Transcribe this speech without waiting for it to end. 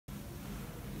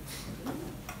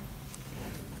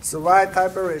So why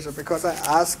type erasure? Because I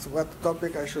asked what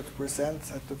topic I should present.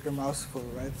 I took a mouthful,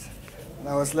 right? And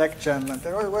I was lecturing, and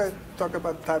they were talk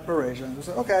about type erasure. And I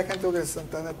said, okay, I can do this. And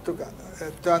then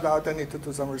it turned out I need to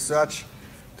do some research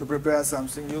to prepare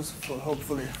something useful,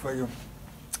 hopefully, for you.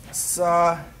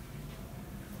 So,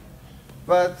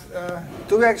 but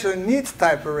do we actually need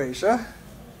type erasure?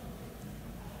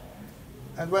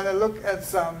 And when I look at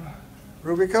some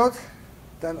Ruby code,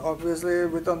 then obviously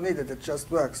we don't need it. It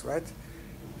just works, right?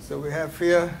 So we have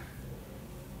here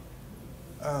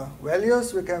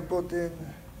values. We can put in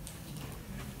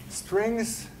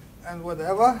strings and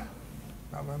whatever.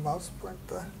 Now my mouse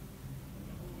pointer.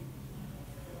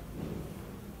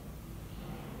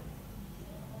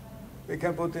 We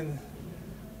can put in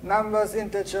numbers,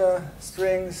 integer,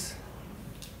 strings,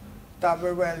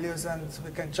 double values, and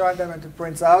we can join them and it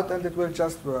prints out and it will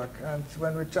just work. And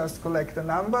when we just collect the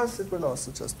numbers, it will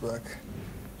also just work.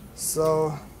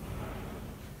 So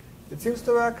it seems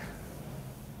to work.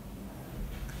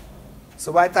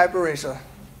 So why type erasure?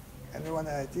 Anyone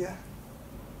an idea?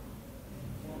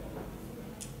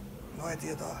 No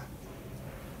idea at all.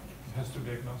 It has to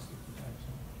be agnostic to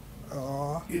types.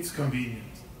 Oh. It's convenient.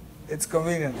 It's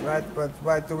convenient, right? But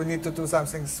why do we need to do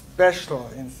something special?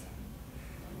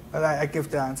 Well, I give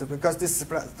the answer. Because this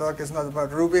talk is not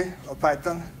about Ruby or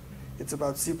Python. It's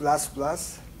about C++.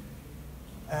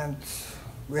 And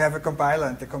we have a compiler,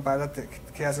 and the compiler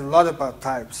cares a lot about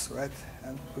types, right?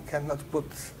 And we cannot put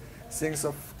things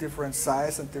of different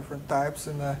size and different types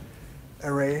in an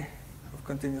array of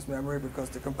continuous memory because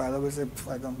the compiler will say,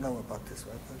 I don't know about this,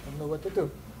 right? I don't know what to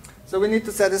do. So we need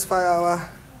to satisfy our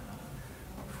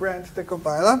friend, the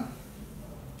compiler.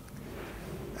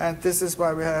 And this is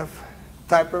why we have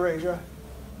type erasure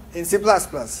in C++.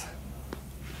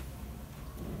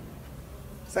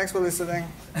 Thanks for listening.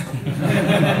 You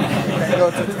can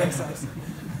go to the exams.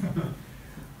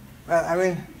 Well, I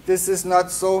mean, this is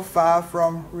not so far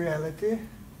from reality.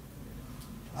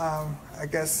 I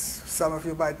guess some of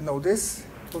you might know this.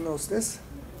 Who knows this?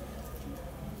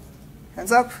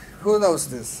 Hands up. Who knows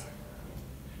this?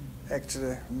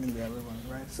 Actually, nearly everyone,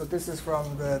 right? So this is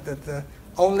from the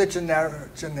only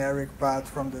generic part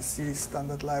from the C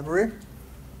standard library.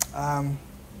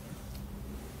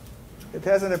 It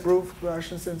has an approved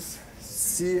version since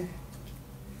C,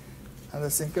 and I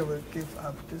think I will give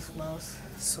up this mouse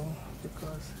soon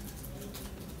because.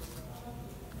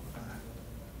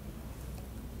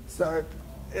 So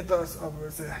it does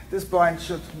obviously. This point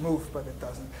should move, but it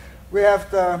doesn't. We have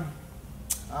the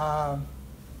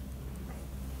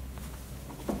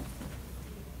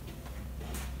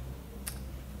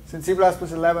since C++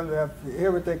 11, we have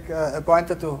here we take a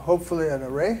pointer to hopefully an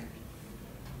array.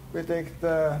 We take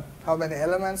how many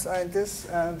elements are in this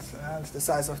and the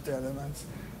size of the elements.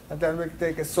 And then we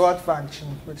take a sort function,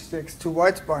 which takes two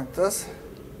void pointers.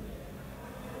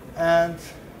 And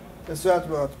the third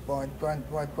void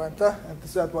pointer. And the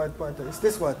third void pointer is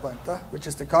this void pointer, which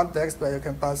is the context where you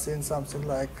can pass in something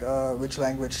like which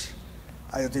language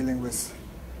are you dealing with.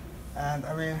 And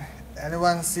I mean,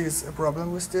 anyone sees a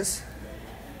problem with this?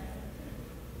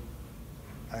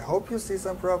 I hope you see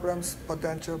some problems,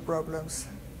 potential problems.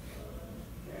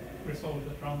 Resolved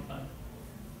at runtime.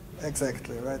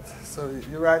 Exactly, right. So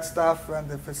you write stuff,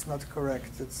 and if it's not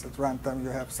correct, it's at runtime you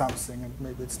have something, and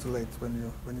maybe it's too late when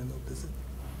you notice it.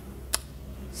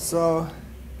 So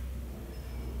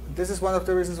this is one of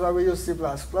the reasons why we use C++.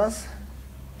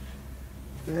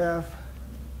 We have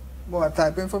more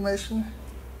type information.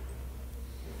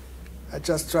 I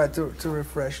just tried to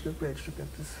refresh the page to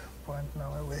get this point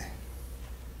now away.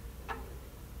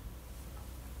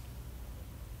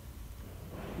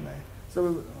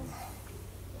 So,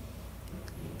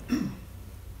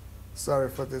 sorry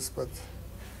for this, but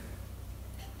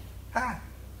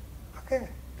okay,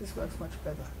 this works much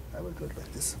better. I will do it like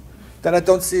this. Then I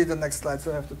don't see the next slide,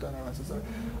 so I have to turn around. So sorry.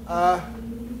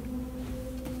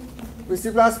 With C++,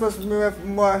 we have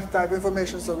more type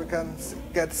information, so we can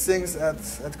get things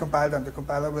at compile time. The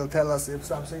compiler will tell us if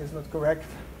something is not correct.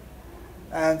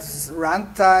 And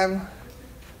runtime.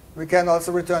 We can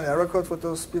also return error code for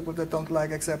those people that don't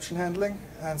like exception handling.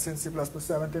 And since C++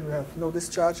 17, we have no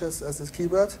discharge as a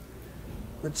keyword,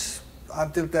 which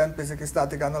until then basically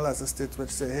static analyzers did, which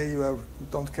say, hey, you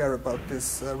don't care about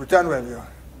this return value.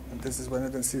 And this is when you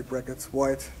then see brackets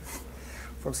void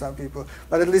from some people.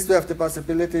 But at least we have the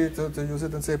possibility to use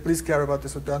it and say, please care about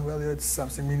this return value. It's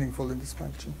something meaningful in this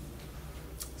function.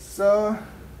 So,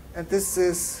 and this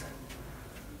is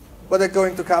what I'm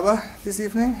going to cover this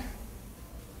evening.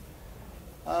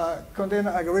 Container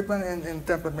algorithm in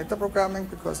template metaprogramming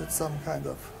because it's some kind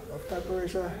of type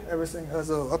erasure, everything,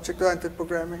 also object-oriented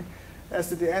programming,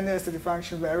 std any, std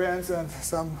function variants, and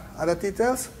some other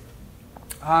details.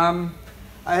 I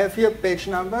have here page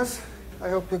numbers. I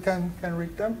hope you can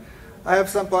read them. I have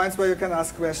some points where you can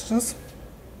ask questions.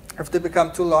 If they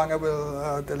become too long, I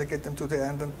will delegate them to the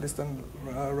end, and please then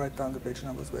write down the page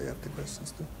numbers where you have the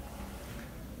questions too.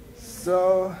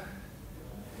 So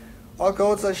all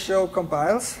codes I show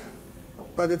compiles,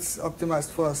 but it's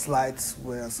optimized for slides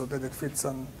so that it fits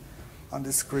on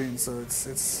the screen. So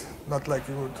it's not like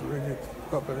you would read it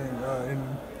properly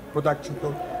in production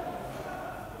code.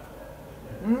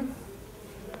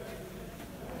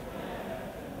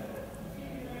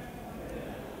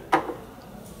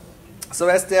 So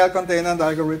STL container and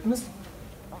algorithms.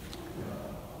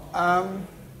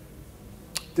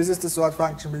 This is the sort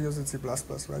function we use in C++,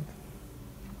 right?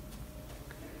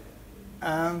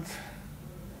 And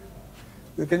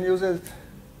you can use it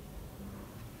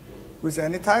with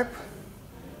any type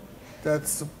that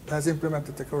has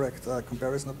implemented the correct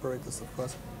comparison operators, of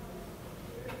course.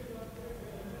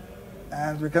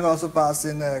 And we can also pass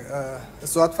in a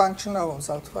sort function, our own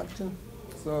sort function.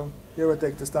 So here we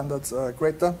take the standard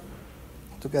greater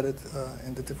to get it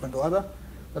in the different order,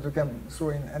 but we can throw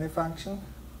in any function.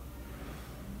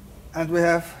 And we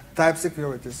have type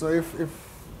security. So if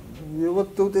you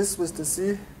would do this with the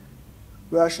C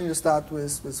version, you start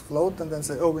with float and then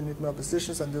say, oh, we need more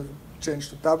positions, and you change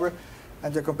to double,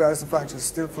 and your comparison function is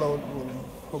still float. We'll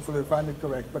hopefully find it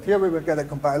correct. But here we will get a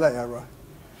compiler error.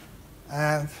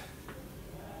 And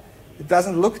it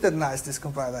doesn't look that nice, this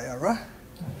compiler error.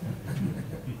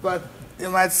 But you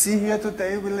might see here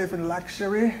today we live in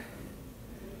luxury.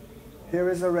 Here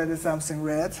is already something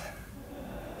red.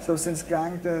 So since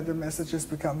Gang, the messages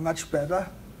become much better.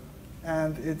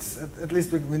 And it's at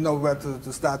least we know where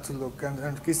to start to look. And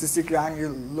GCC Gang, you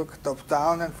look top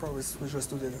down, and from Visual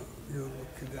Studio, you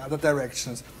look in the other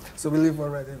directions. So we live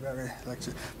already very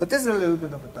luxury. But this is a little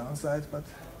bit of a downside. But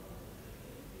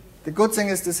the good thing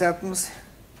is this happens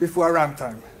before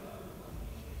runtime.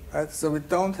 Right? So we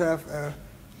don't have a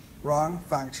wrong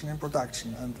function in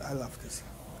production, and I love this.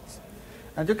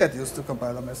 And you get used to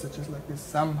compiler messages like this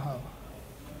somehow.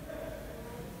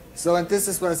 So, and this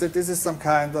is where I say this is some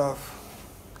kind of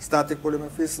static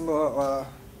polymorphism or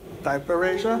type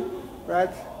erasure, right?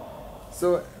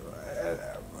 So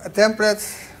a template,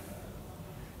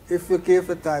 if you give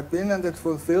a type in and it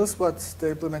fulfills what the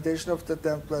implementation of the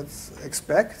template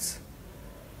expects,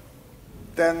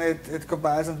 then it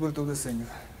compiles and will do the thing.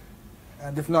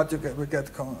 And if not, we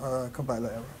get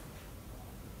compiler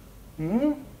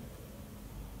error.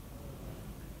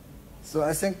 So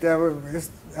I think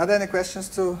are there any questions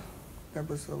to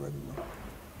templates already? No.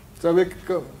 So we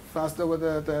go fast over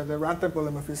the runtime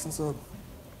polymorphism, so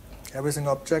everything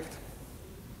object.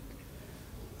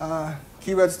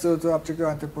 Keywords to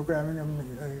object-oriented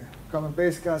programming, common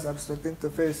base class, abstract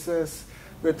interfaces,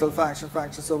 virtual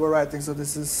functions overwriting. So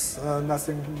this is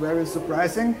nothing very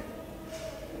surprising.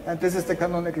 And this is the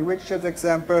canonical widget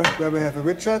example where we have a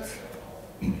widget.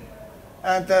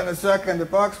 And then a circle in the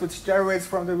box which derivates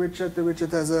from the widget. The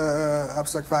widget has an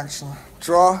abstract function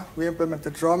draw. We implement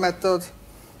the draw method.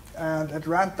 And at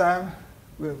runtime,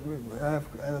 we have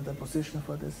added a position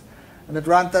for this. And at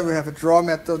runtime, we have a draw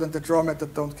method. And the draw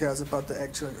method don't care about the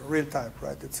actual real type,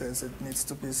 right? It says it needs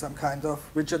to be some kind of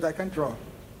widget I can draw.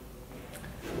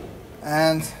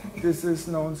 And this is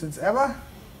known since ever.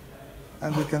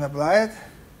 And we can apply it.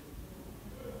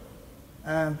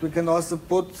 And we can also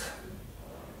put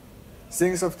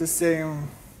things of the same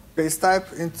base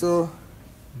type into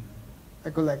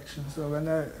a collection. So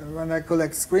when I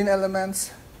collect screen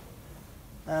elements,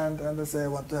 and I say I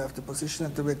want to have the position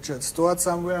of the widget stored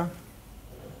somewhere,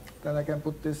 then I can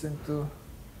put this into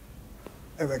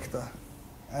a vector.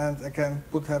 And I can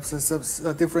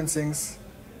have different things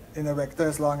in a vector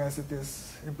as long as it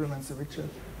implements a widget.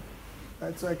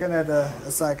 Right, so I can add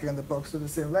a cycle in the box to the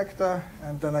same vector,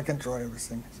 and then I can draw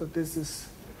everything. So this is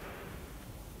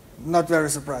not very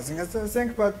surprising, I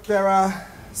think, but there are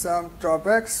some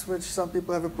drawbacks which some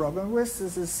people have a problem with.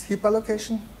 This is heap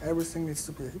allocation. Everything needs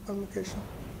to be a heap allocation.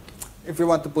 If you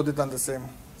want to put it on the same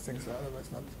things, otherwise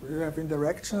not. We have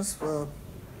indirections for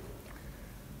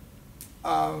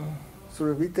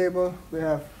through a vtable. We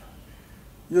have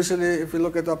usually, if we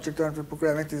look at object-oriented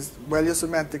programming, this value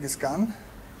semantic is gone,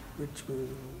 which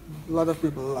a lot of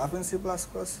people love in C++.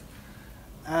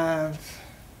 And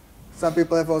some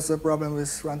people have also a problem with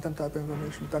runtime type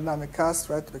information, dynamic cast,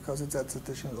 right? Because it adds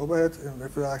additional overhead. And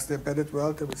if you ask the embedded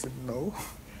world, they will say no.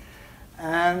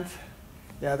 And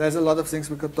yeah, there's a lot of things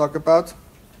we could talk about.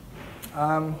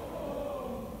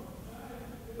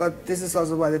 But this is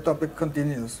also why the topic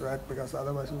continues, right? Because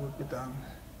otherwise we would be done.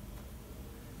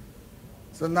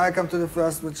 So now I come to the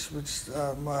first, which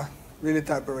more really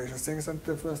type erasure things. And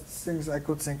the first things I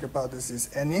could think about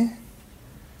is any.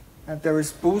 And there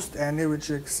is boost any, which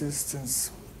exists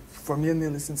since, for me,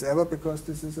 nearly since ever, because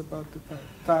this is about the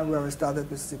time where we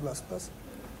started with C++.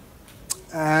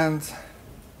 And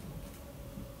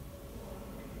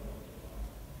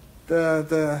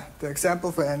the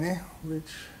example for any,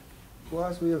 which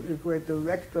was we equate the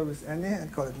vector with any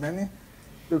and call it many.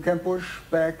 You can push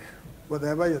back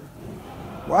whatever you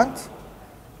want,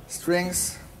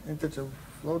 strings, integer,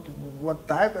 float, what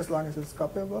type, as long as it's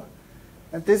copyable.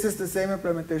 And this is the same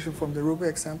implementation from the Ruby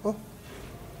example.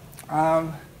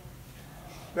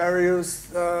 Where we use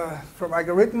from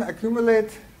algorithm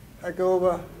accumulate. I go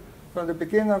over from the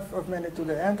beginning of many to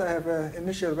the end. I have an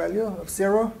initial value of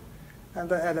 0,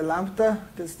 and I add a lambda.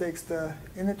 This takes the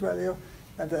init value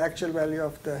and the actual value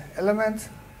of the element.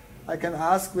 I can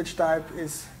ask which type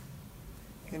is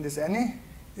in this any.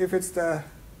 If it's the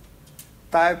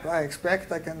type I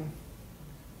expect, I can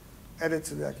add it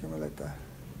to the accumulator.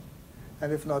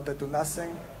 And if not, I do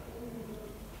nothing.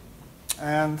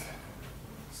 And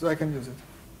so I can use it.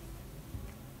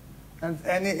 And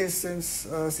any is since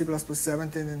C++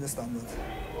 17 in the standard.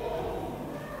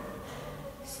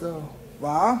 So,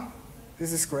 wow,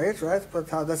 this is great, right? But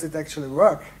how does it actually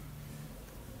work?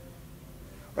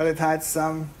 Well, it hides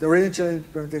some, the original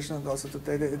implementation and also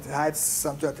today, it hides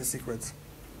some dirty secrets.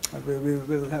 And we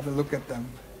will have a look at them.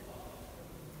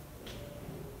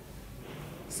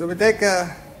 So we take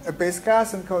a base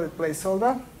class and call it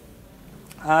placeholder.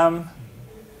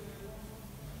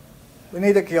 We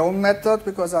need a clone method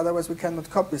because otherwise we cannot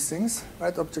copy things,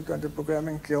 right? Object-oriented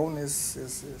programming clone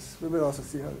is, we will also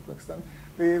see how it works then.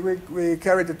 We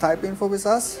carry the type info with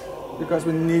us because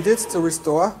we need it to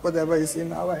restore whatever is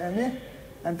in our any,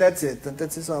 and that's it, and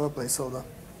that is our placeholder.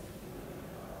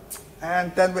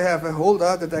 And then we have a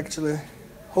holder that actually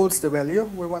holds the value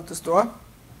we want to store.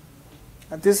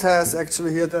 And this has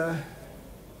actually here the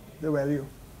value.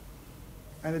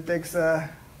 And it takes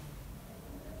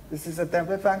this is a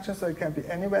template function, so it can be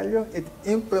any value. It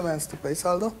implements the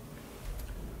placeholder.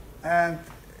 And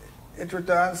it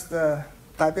returns the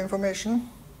type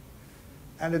information.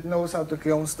 And it knows how to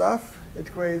clone stuff.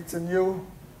 It creates a new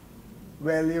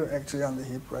value actually on the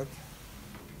heap, right?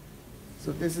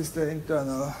 So this is the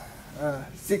internal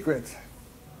secret.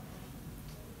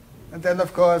 And then,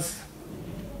 of course,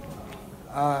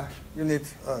 you need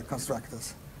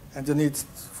constructors. And you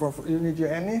need your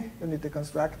any, you need the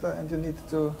constructor, and you need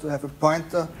to have a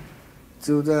pointer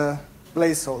to the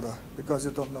placeholder, because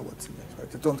you don't know what's in it,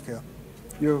 right? You don't care.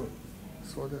 You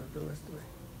throw the rest away.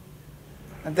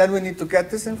 And then we need to get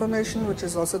this information, which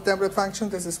is also a template function.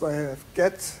 This is why I have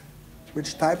get,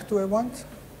 which type do I want?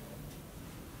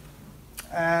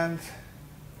 And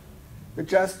we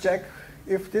just check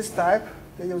if this type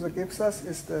the user gives us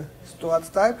is the stored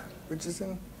type, which is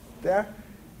in there.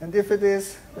 And if it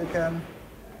is, we can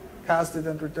cast it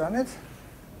and return it.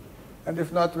 And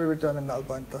if not, we return a null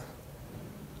pointer.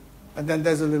 And then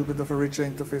there's a little bit of a richer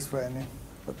interface for any.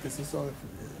 But this is all,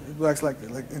 it works like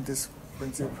in this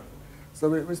principle. So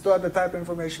we store the type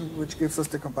information, which gives us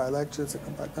the compiler. Actually, it's a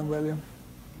compile time value.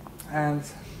 And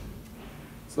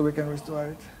so we can restore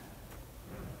it.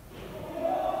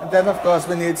 And then, of course,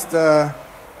 we need the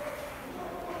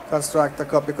constructor,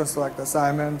 copy constructor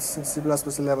assignments, since C++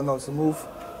 11 also move,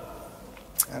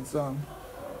 and so on.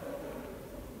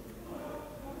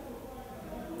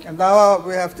 And now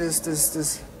we have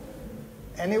this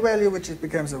any value, which it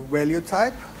becomes a value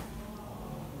type.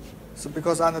 So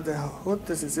because under the hood,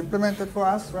 this is implemented for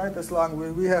us, right? As long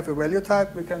as we have a value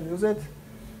type, we can use it,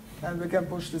 and we can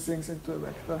push these things into a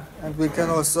vector. And we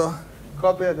can also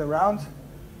copy it around,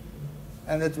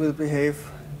 and it will behave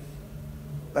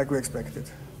like we expected.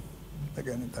 Like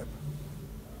any type.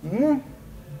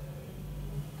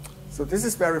 So this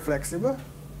is very flexible.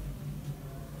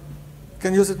 You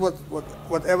can use it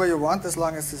whatever you want as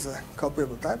long as it's a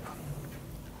copyable type.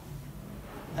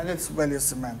 And it's value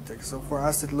semantic. So for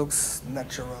us it looks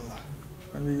natural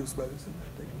when we use value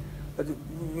semantic. But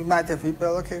we might have heap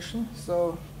allocation.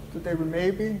 So today we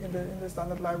may be in the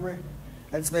standard library.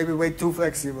 And it's maybe way too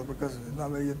flexible because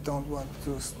normally you don't want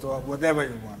to store whatever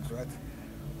you want, right?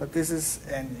 But this is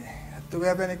any. Do we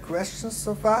have any questions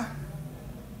so far?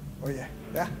 Oh yeah,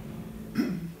 yeah?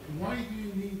 Why do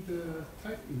you need the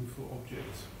type info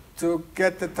object? To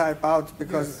get the type out,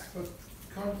 because... Yes, but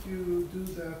can't you do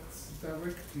that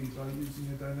directly by using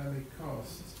a dynamic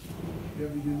cast. You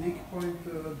have a unique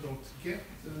pointer .get,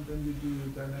 and then you do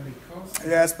a dynamic cast.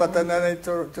 Yes, but then I need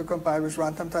to compile with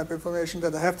runtime type information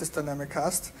that I have this dynamic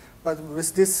cast. But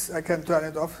with this, I can turn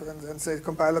it off and say,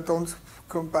 compiler, don't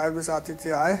compile with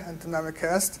RTTI and dynamic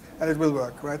cast, and it will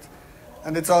work, right?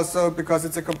 And it's also, because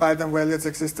it's a compile time value, it's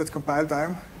existed compile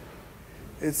time.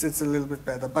 It's a little bit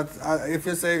better. But if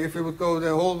you say, if you would go the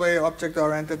whole way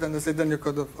object-oriented, then you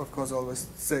could, of course, always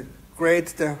say, grade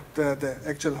the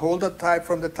actual holder type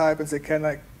from the type and say, can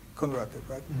I convert it,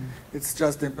 right? Mm-hmm. It's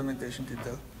just the implementation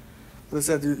detail. As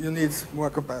I said, you need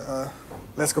more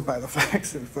less compiler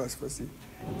flags in first for C.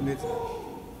 You need,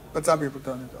 but some people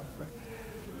turn it off, right?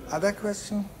 Other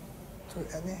question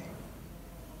to any?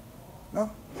 No?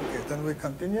 Okay, then we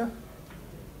continue.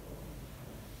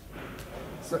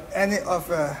 So any of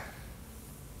a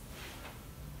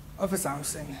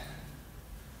something.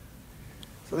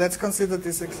 So let's consider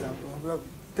this example. Well,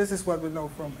 this is what we know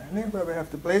from any, where we have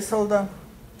the placeholder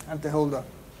and the holder.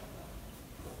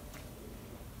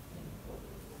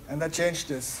 And I change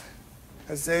this.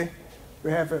 I say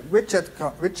we have a widget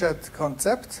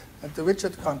concept, and the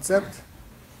widget concept,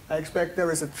 I expect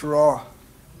there is a draw,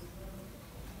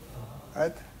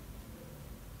 right?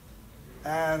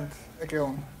 And a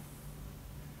clone.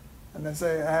 And then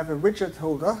say I have a widget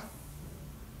holder,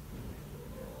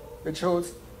 which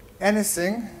holds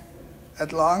anything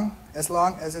as long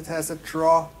as it has a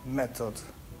draw method,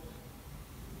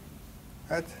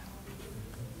 right?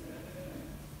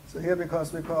 So here,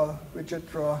 because we call widget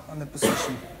draw on the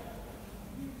position.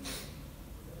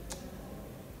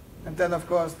 And then, of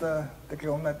course, the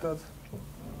clone method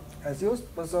as used,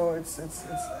 but so it's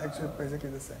actually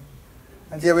basically the same.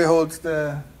 And here we hold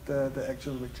the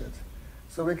actual widget.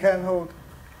 So we can hold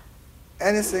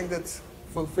anything that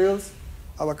fulfills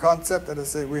our concept, and I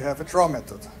say we have a draw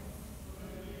method.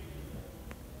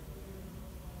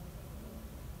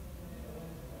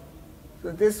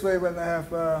 So this way, when I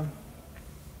have,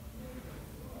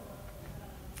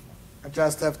 I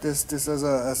just have this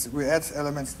as we add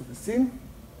elements to the scene,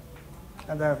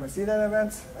 and I have my scene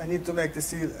elements. I need to make the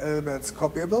scene elements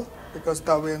copyable, because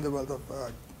now we're in the world of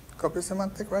copy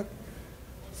semantic, right?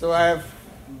 So I have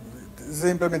the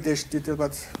implementation detail,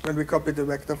 but when we copy the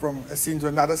vector from a scene to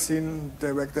another scene,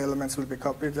 the vector elements will be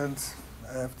copied, and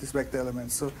I have these vector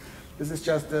elements. So this is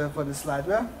just for the slide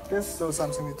where so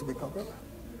something needs to be copied.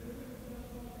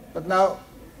 But now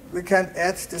we can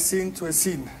add the scene to a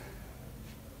scene.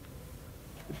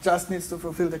 It just needs to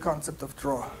fulfill the concept of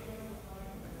draw.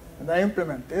 And I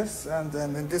implement this, and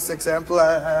then in this example,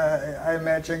 I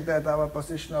imagine that our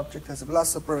position object has a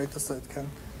plus operator, so it can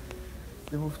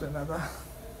be moved to another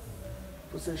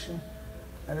position,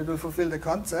 and it will fulfill the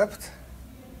concept.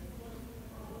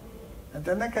 And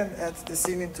then I can add the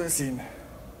scene into a scene.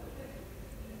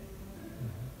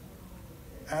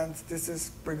 And this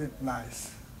is pretty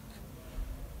nice.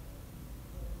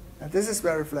 And this is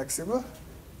very flexible.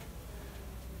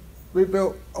 We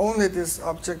build only this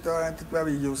object-oriented where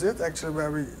we use it, actually where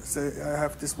we say I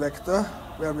have this vector,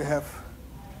 where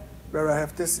I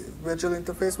have this virtual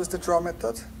interface with the draw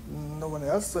method, no one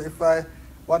else. So if I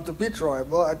want to be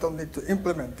drawable, I don't need to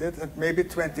implement it, and maybe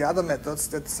 20 other methods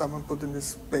that someone put in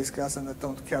this base class and I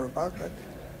don't care about, right?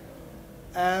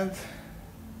 And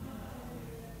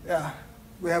yeah,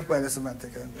 we have value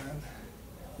semantic, and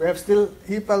we have still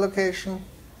heap allocation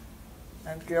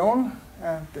and clone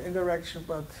and the indirection,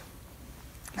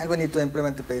 and we need to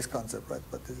implement the base concept, right?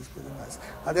 But this is pretty nice.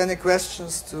 Are there any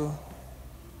questions to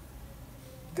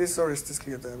this, or is this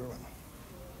clear to everyone?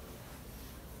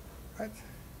 Right?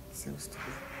 Seems to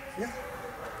be clear.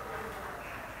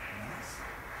 Nice.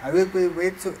 I will be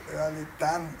way too early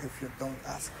done if you don't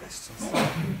ask questions.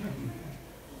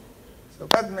 So,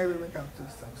 but maybe we can do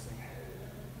something.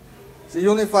 So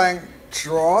unifying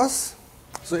draws.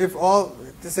 So if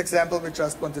this example, we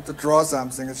just wanted to draw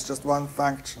something, it's just one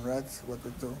function, right? What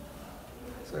we do.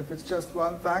 So if it's just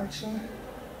one function,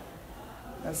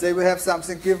 and say we have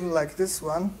something given like this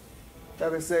one,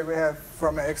 that we say we have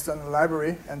from an external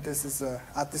library, and this is an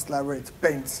artist library, it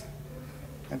paints.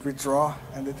 And we draw,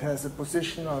 and it has a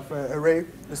position of an array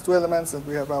with 2 elements, and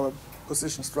we have our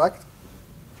position struct.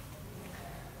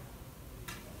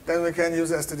 Then we can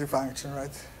use std function,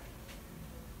 right?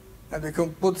 And we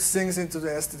can put things into the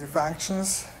std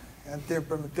functions, and the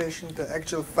implementation, the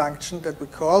actual function that we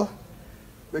call,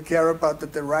 we care about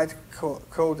that the right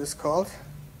code is called.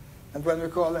 And when we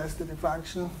call the std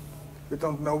function, we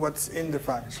don't know what's in the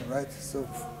function, right? So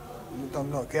we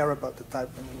don't care about the type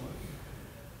anymore.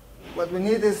 What we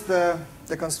need is the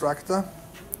constructor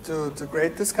to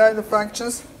create this kind of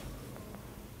functions.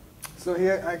 So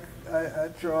here I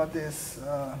draw this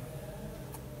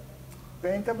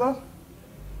paintable.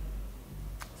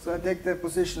 So I take the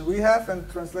position we have and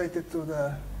translate it to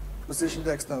the position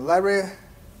the external library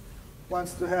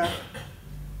wants to have.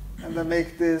 And I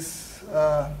make this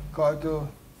call to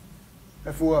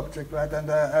a foo object, right? And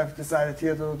I've decided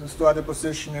here to store the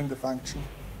position in the function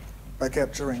by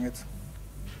capturing it.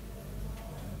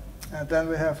 And then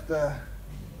we have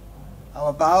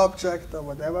our bar object or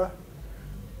whatever.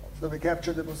 So we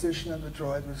capture the position and we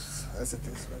draw it as it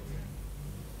is, right?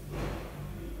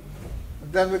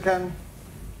 And then we can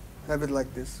have it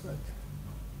like this, right?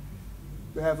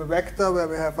 We have a vector where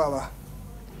we have our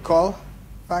call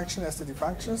function, std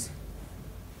functions,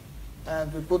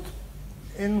 and we put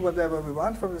in whatever we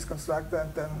want from this constructor,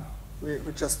 and then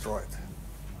we just draw it.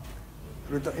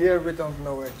 Here we don't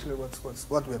know actually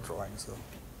what we're drawing, so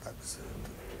that's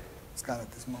it's kind of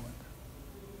at this moment.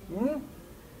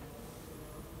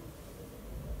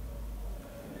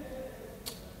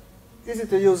 Easy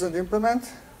to use and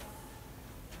implement.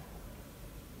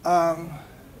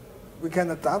 We can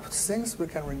adapt things, we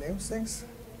can rename things,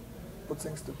 put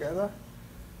things together.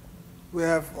 We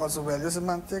have also value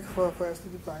semantic for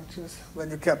std functions when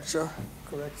you capture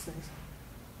correct things.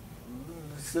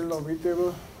 Still no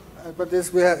readable, but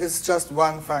this it's just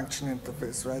one function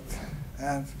interface, right?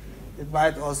 And it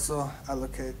might also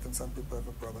allocate, and some people have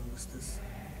a problem with this.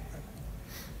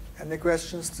 Right? Any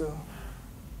questions to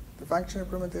the function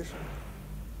implementation?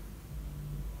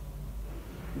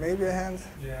 Maybe a hand?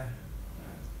 Yeah.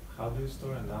 How do you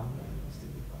store a lambda in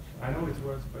std function? I know it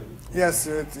works by default. Yes,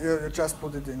 you just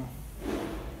put it in.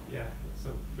 Yeah, so,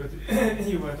 but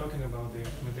you were talking about the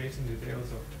implementation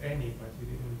details of any, but you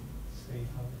didn't say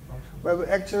how the function works.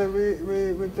 Well, actually,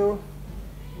 we do.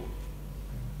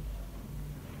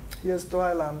 Here's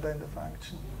store a lambda in the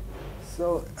function.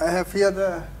 So I have here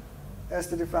the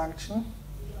std function.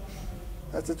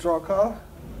 That's a draw call.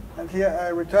 And here I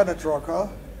return a draw call.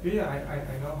 Yeah,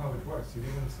 I know how it works. You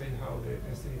didn't say how the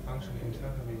std function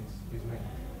internally is made.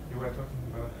 You were talking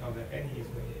about how the any is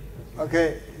made.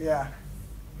 Okay, yeah.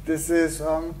 This is,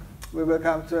 we will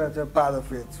come to a part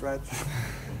of it, right?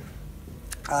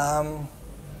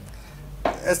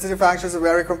 std function is a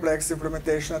very complex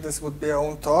implementation, and this would be our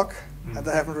own talk. And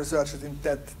I haven't researched it in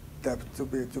that depth, to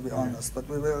be honest. But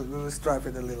we will strive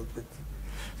it a little bit.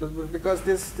 So because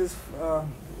this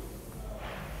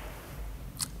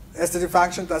std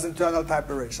function does internal type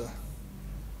erasure.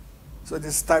 So it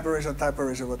is type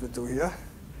erasure what we do here.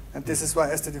 And this is why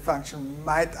std function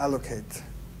might allocate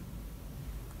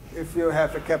if you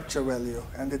have a capture value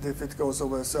and if it goes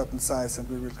over a certain size, and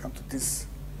we will come to this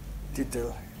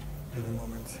detail in a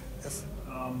moment. Yes?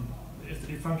 The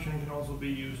std function can also be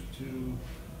used to,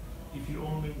 if you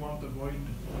only want a void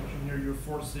function here, you're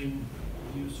forcing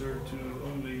the user to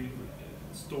only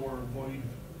store void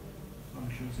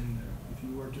functions in there. If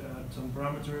you were to add some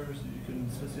parameters, you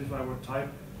can specify what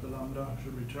type the lambda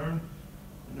should return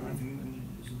and everything,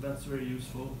 and so that's very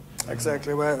useful.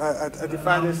 Exactly. Well, I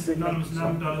define this signal.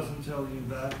 Lambda doesn't tell you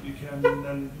that. You can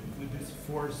then with this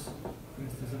force, for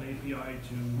instance, an API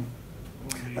to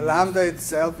only A lambda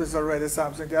itself is already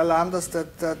something. There are lambdas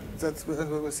that we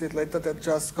will see it later, that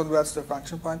just converts to a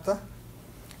function pointer.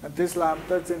 And this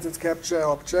lambda, since it's capture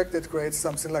object, it creates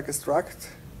something like a struct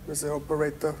with the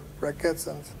operator brackets,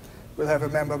 and will have a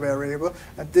member variable.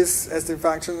 And this std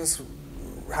function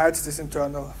hides this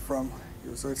internal from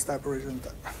you, so it's type erasure and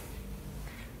type.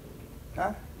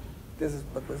 Huh? This is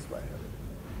why I have it.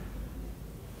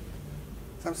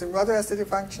 Something about the std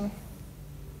function?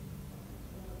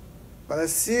 But I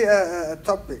see a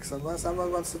topic. So when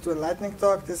someone wants to do a lightning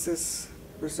talk, this is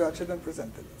researched and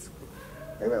presented. It's cool.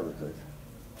 Maybe I will do it.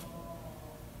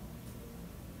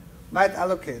 Might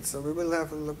allocate, so we will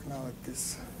have a look now at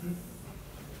this.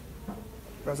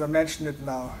 Because I mentioned it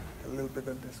now a little bit,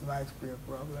 and this might be a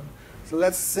problem. So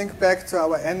let's think back to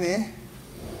our any.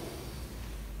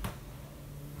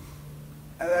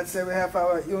 And let's say we have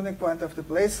our unique point of the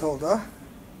placeholder,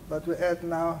 but we add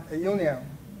now a union.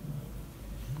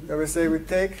 Where we say we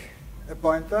take a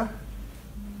pointer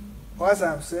or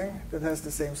something that has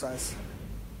the same size.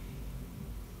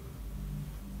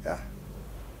 Yeah.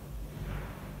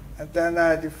 And then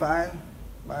I define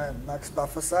my max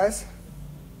buffer size.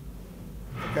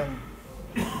 I can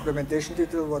implementation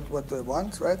detail what do I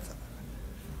want, right?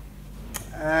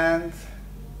 And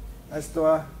I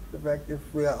store the fact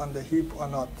if we are on the heap or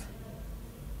not.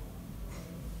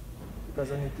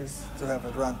 Because I need this to have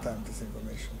at runtime, this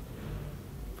information.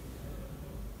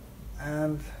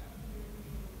 And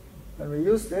when we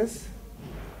use this,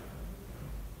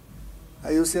 I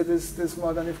use here this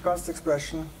more than if const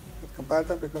expression with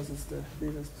compiler because it's the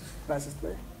easiest, fastest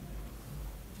way.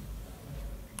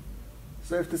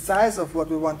 So if the size of what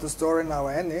we want to store in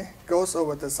our any goes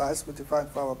over the size we defined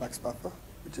for our max buffer,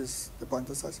 which is the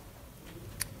pointer size,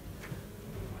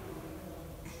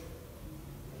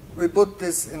 we put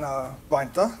this in our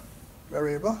pointer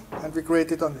variable and we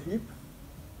create it on the heap.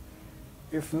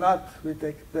 If not, we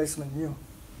take placement new.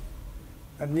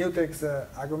 And new takes an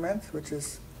argument, which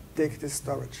is take this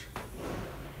storage.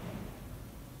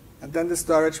 And then the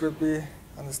storage will be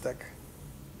on the stack.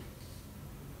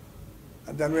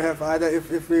 And then we have either,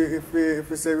 if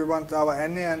we say we want our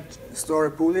any and store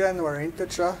a boolean or an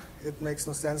integer, it makes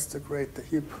no sense to create a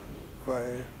heap for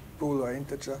a bool or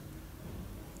integer.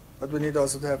 But we need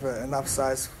also to have enough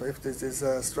size for if this is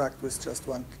a struct with just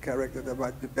one character, there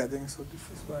might be padding, so this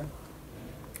is why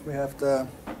we have the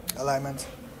alignment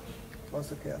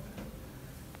also cared.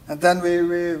 And then we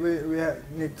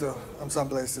need to, on some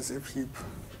places, if heap.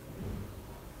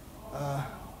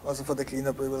 Also for the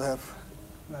cleanup, we will have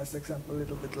a nice example a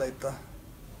little bit later.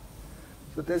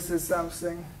 So this is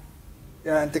something,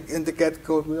 yeah, and in the get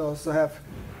code we also have,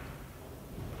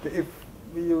 if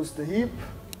we use the heap,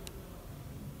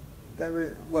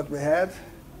 then what we had.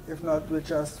 If not, we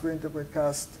just reinterpret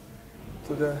cast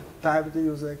to the type the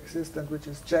user exists, which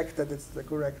is checked that it's the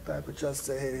correct type. We just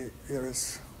say, hey, here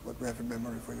is what we have in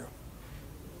memory for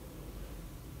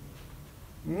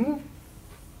you.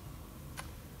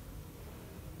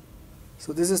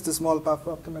 So this is the small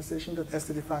buffer optimization that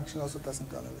std function also does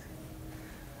internally.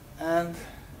 And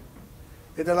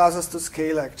it allows us to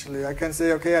scale, actually. I can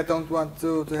say, okay, I don't want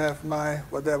to have my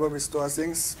whatever we store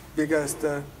things bigger as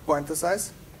the pointer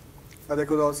size. But I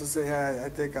could also say, hey, I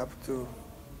take up to,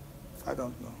 I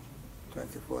don't know,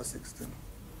 24, 16.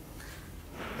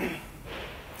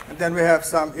 And then we have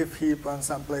some if heap on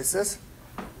some places.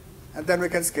 And then we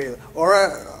can scale. Or,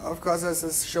 of course, as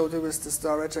I showed you with the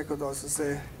storage, I could also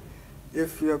say,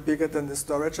 if you're bigger than the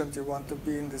storage and you want to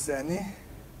be in this any,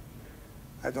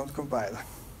 I don't compile.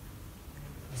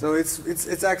 So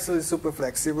it's actually super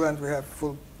flexible, and we have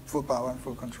full power and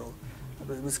full control.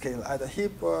 And we scale either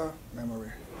heap or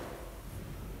memory.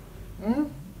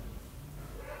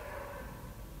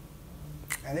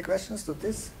 Any questions to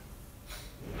this?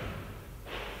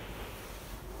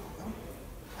 No?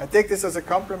 I take this as a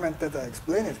compliment that I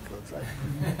explain it good,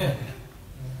 right?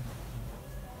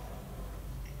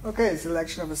 Okay,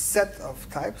 selection of a set of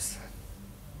types.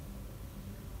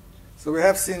 So we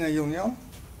have seen a union.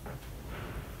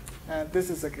 And this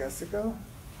is a classical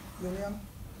union.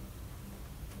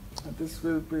 And this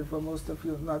will be, for most of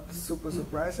you, not super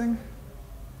surprising.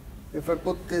 If I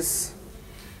put this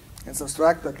in some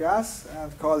structure class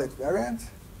and call it variant,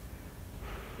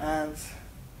 and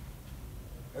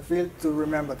a field to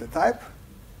remember the type,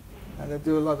 and I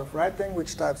do a lot of writing,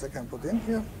 which types I can put in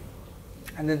here.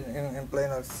 And in plain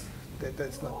old data,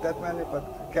 it's not that many, but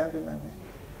it can be many.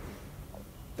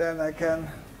 Then I can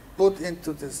put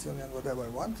into this union whatever I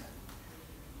want.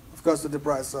 Of course, the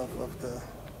price of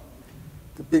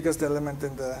the biggest element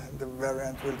in the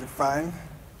variant will define,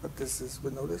 but this is,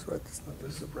 we know this, right? It's not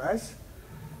a surprise.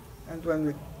 And when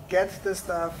we get the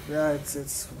stuff, yeah,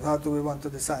 it's how do we want to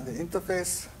design the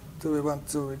interface? Do we want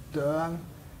to return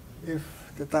if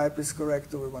the type is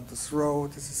correct? Do we want to throw?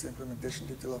 This is the implementation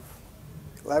detail of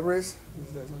libraries.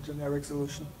 There's no generic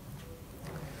solution.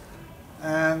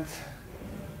 And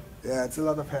yeah, it's a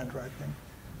lot of handwriting.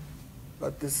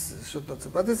 But this should not,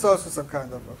 but it's also some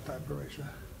kind of type erasure.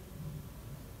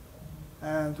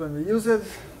 And when we use it,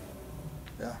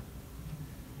 yeah,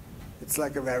 it's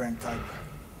like a variant type.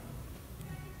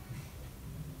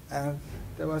 And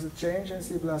there was a change in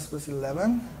C++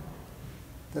 11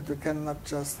 that we cannot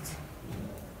just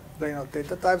plain out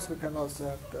data types, we can also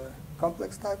have the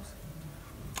complex types.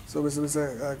 So with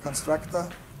a constructor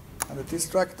and a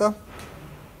destructor,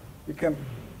 we can,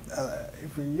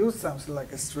 if we use something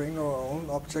like a string or our own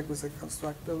object with a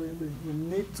constructor, we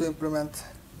need to implement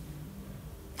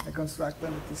a constructor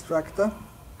and a destructor.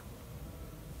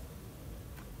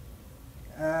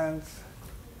 And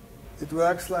it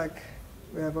works like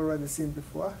we have already seen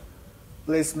before,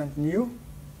 placement new.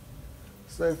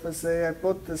 So if I say I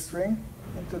put the string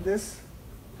into this,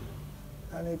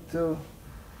 I need to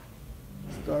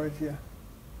store it here.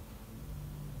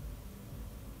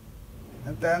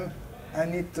 And then I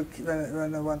need to,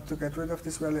 when I want to get rid of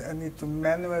this value, I need to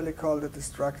manually call the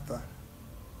destructor.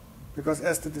 Because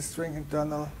as the string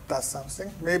internal does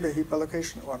something, maybe a heap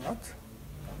allocation or not.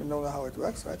 We know how it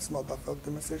works, right? Small buffer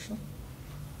optimization.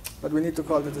 But we need to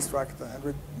call the destructor, and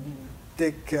we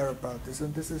take care about this.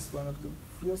 And this is one of the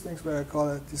few things where I call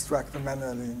a destructor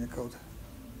manually in your code.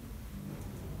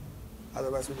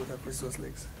 Otherwise, we would have resource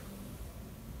leaks.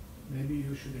 Maybe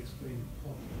you should explain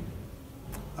poly.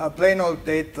 Plain old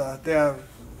data, they are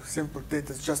simple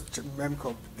data, it's just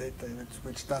memcopy data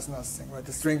which does nothing, right?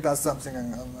 The string does something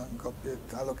on copy, it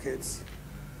allocates.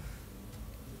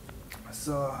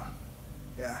 So,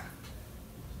 yeah.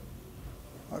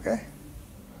 Okay?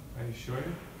 Are you sure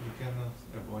you cannot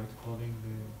avoid calling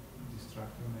the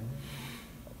destructor menu?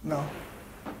 No.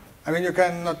 I mean, you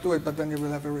cannot do it, but then you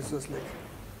will have a resource leak.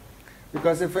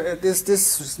 Because if this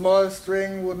small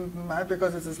string wouldn't mind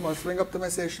because it's a small string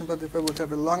optimization, but if I would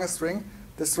have a longer string,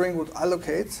 the string would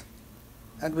allocate,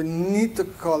 and we need to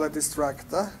call a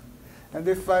destructor. And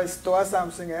if I store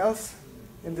something else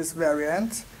in this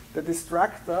variant, the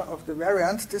destructor of the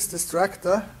variant, this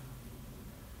destructor,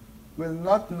 will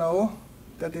not know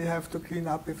that you have to clean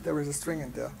up if there is a string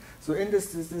in there. So in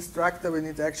this destructor, we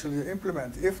need to actually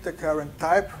implement, if the current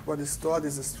type, what is stored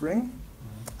is a string,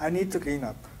 I need to clean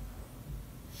up.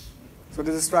 So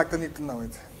the destructor needs to know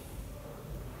it.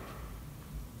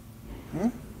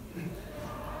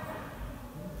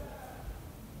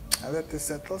 I let this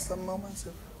settle some moments.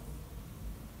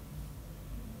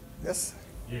 Yes?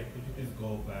 Yeah, could you please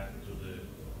go back to the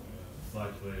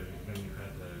slide where when you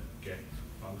had a get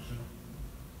function?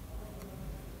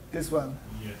 This one?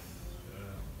 Yes.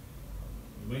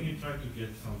 When you try to get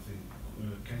something,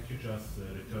 can't you just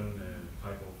return a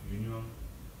type of union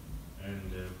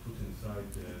and put inside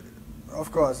the... Of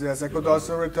course, yes. I could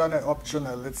also return an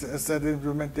optional. It's a set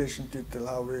implementation detail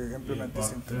how we implement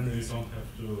this interface. Then you don't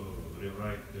have to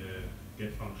rewrite the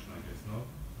get function, I guess, no?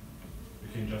 You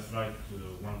can just write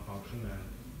one function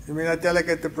and... You mean I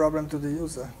delegate the problem to the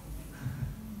user?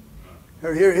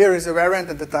 Here is a variant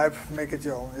and the type, make it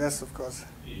your own. Yes, of course.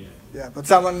 Yeah. Yeah, but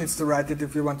someone needs to write it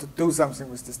if you want to do something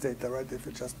with this data, right? If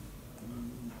you just...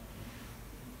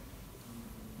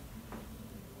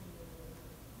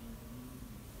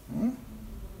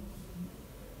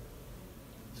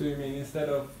 So you mean instead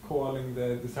of calling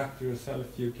the destructor yourself,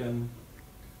 you can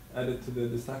add it to the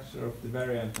destructor of the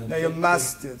variant? And no, you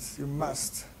must, yes, you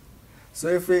must. So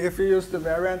if we use the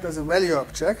variant as a value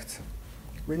object,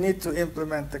 we need to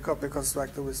implement the copy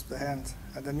constructor with the hand.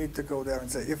 And I need to go there and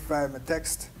say, if I'm a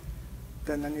text,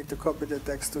 then I need to copy the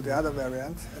text to the other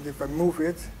variant. And if I move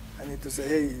it, I need to say,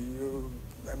 hey,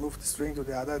 I moved the string to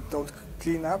the other, don't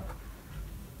clean up.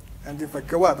 And if I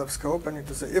go out of scope, I need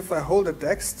to say, if I hold the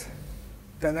text,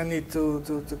 then I need to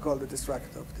call the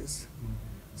destructor of this.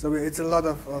 So it's a lot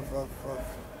of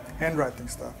handwriting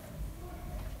stuff.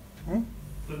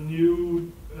 The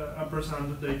new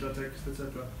ampersand data text,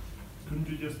 etc. Couldn't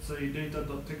you just say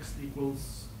data.text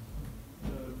equals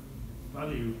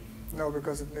value? No,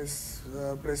 because it needs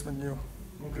placement new.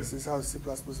 Okay. This is how C++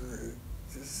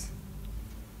 is.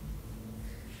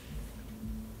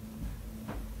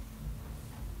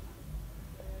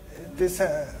 This,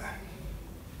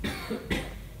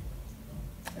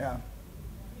 yeah.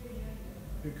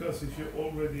 Because if you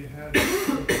already had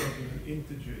an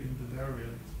integer in the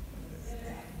variant,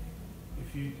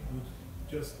 if you would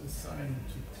just assign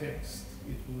to text,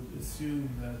 it would assume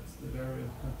that the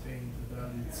variant contained a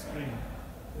valid string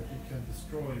that you can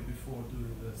destroy before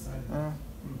doing the assignment.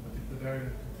 But if the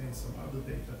variant contains some other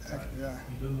data type,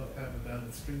 you do not have a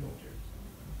valid string object.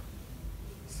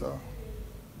 So,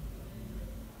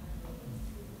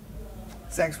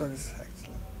 thanks for this, excellent.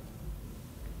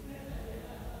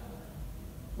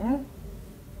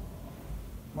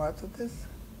 More to this?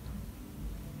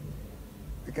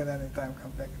 We can anytime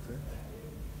come back to it.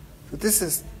 So this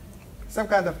is some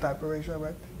kind of type erasure,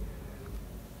 right?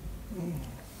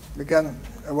 We can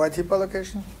avoid heap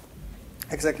allocation,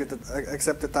 except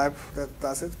the type that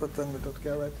does it, but then we don't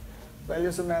care, right?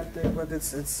 Value semantic, but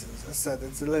it's as I said,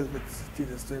 it's a little bit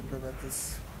tedious to implement.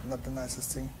 It's not the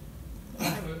nicest thing. I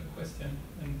have a question,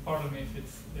 and pardon me if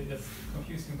it's just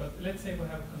confusing, but let's say we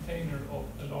have a container of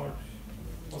a large,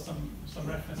 or some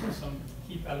reference to some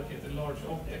heap allocated large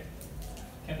object.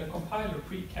 Can the compiler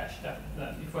pre-cache that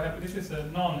then? If we have, this is a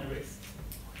non-erased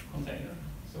container,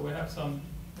 so we have some,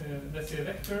 let's say a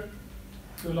vector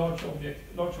to a large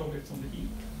objects on the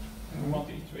heap, and we want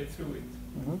to iterate through it.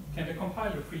 Can the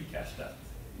compiler pre-cache that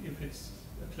if it's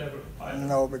a clever compiler?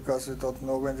 No, because you don't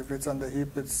know when if it's on the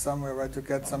heap, it's somewhere, right? You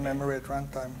get some memory at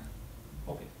runtime.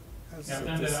 Okay. Yes, Yeah, so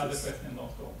then the this other is- question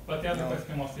don't go. But the other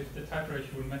question was if the type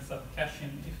erasure will mess up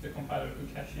caching, if the compiler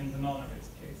could cache in the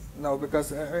non-erased case. No,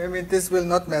 because I mean this will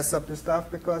not mess up the stuff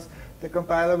because the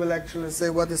compiler will actually say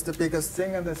what is the biggest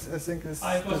thing, and this, I think this.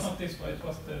 It was not this way. It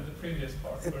was the previous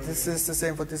part. This is the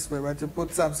same for this way, right? You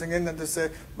put something in and you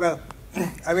say, well,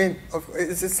 I mean,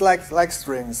 it's like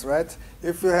strings, right?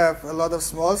 If you have a lot of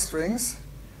small strings,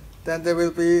 then they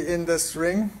will be in the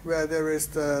string where there is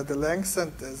the length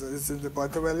and it's in the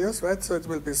pointer values, right? So it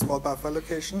will be small buffer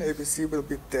allocation. ABC will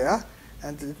be there,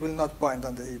 and it will not point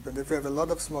on the heap. And if you have a lot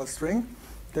of small string,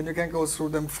 then you can go through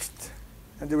them,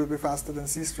 and they will be faster than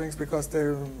C strings because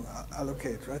they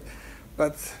allocate, right?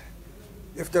 But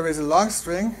if there is a long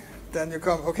string, then you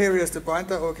come, okay, here's the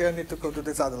pointer, okay, I need to go to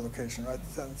this other location, right?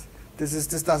 And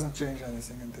this doesn't change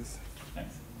anything in this.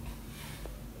 Thanks.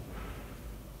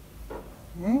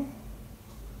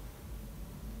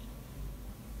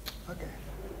 Okay.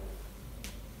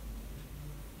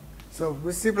 So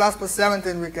with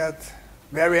C++17 we get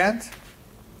variant,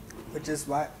 which is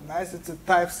nice. It's a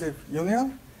type-safe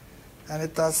union, and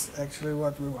it does actually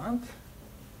what we want.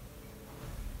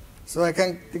 So I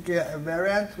can declare a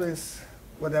variant with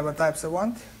whatever types I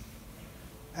want,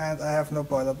 and I have no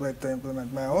boilerplate to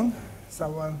implement my own.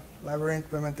 Someone, library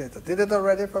implementator, did it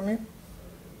already for me.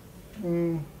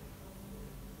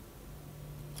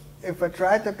 If I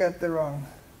try to get the wrong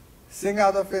thing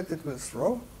out of it, it will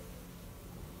throw.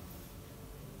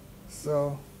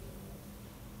 So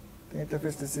the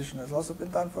interface decision has also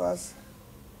been done for us.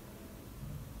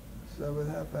 So what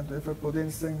happens if I put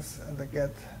in things and I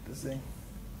get the thing?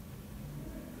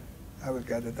 I will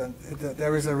get it. And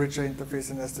there is a richer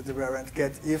interface in STD variant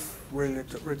get if really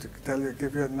to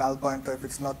give you a null pointer if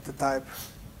it's not the type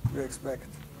you expect.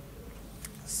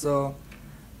 So,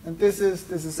 and this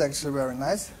is actually very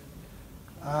nice.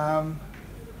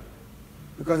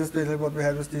 Because it's basically what we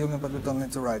had with the union, but we don't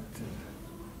need to write it.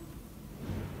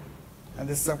 And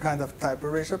this is some kind of type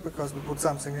erasure because we put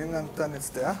something in and then it's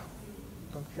there.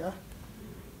 Don't care.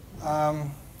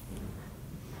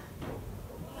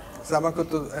 Someone could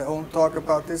do their own talk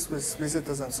about this with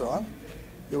visitors and so on.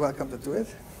 You're welcome to do it.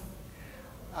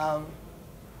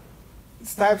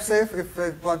 It's type safe if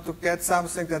I want to get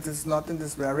something that is not in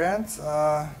this variant.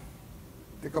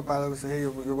 The compiler will say, hey,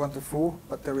 you want a foo,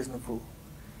 but there is no foo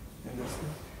in this.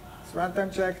 It's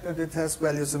runtime checked, and it has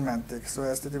value semantics. So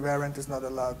STD variant is not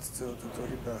allowed to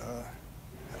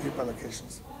heap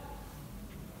allocations.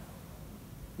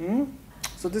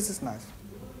 So this is nice.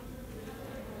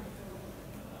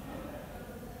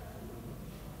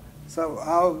 So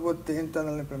how would the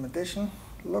internal implementation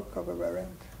look of a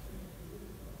variant?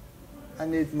 I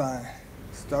need my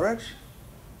storage.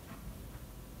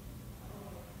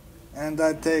 And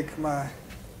I take my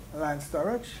line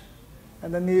storage.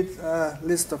 And I need a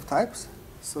list of types.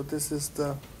 So this is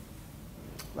the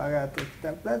variable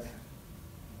template.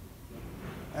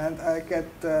 And I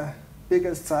get the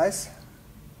biggest size.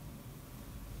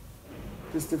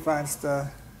 This defines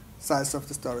the size of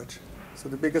the storage. So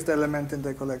the biggest element in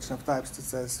the collection of types that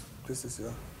says this is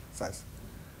your size.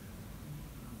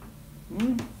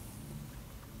 We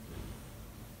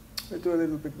do a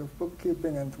little bit of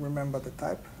bookkeeping and remember the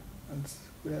type. And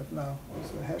we have now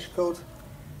also a hash code,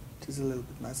 which is a little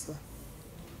bit nicer.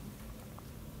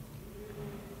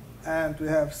 And we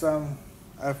have some,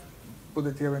 I've put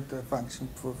it here into a function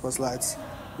for slides.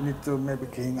 We need to maybe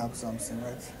clean up something,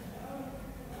 right?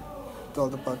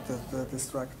 Told about the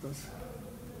destructors.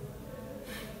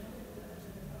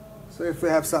 So if we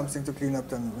have something to clean up,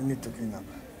 then we need to clean up.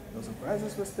 No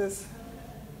surprises with this.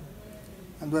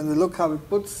 And when we look how we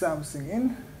put something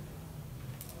in,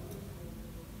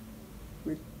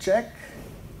 we check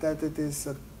that it is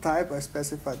a type I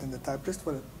specified in the type list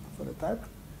for the type.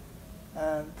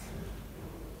 And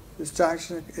this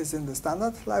junction is in the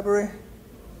standard library.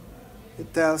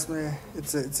 It tells me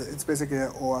it's basically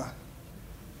an OR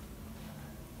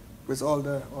with all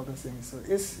the things. So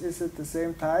is it the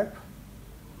same type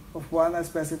of one I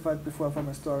specified before for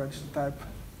my storage type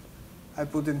I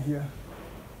put in here?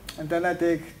 And then I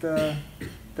take the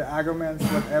arguments,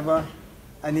 whatever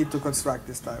I need to construct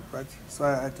this type, right? So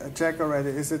I check already,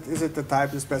 is it the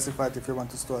type you specified if you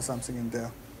want to store something in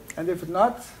there? And if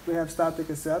not, we have static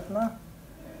assert now,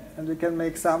 and we can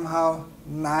make somehow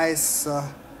nice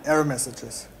error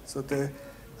messages. So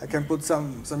I can put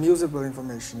some usable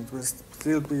information. It will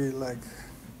still be like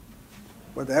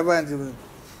whatever, and it will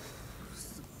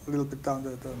a little bit down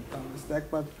the stack,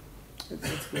 but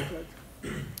it's good,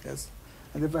 right? Yes.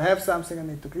 And if I have something I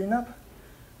need to clean up,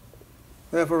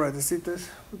 we have already seen this.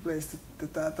 We place the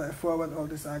data, I forward all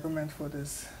this argument for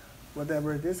this,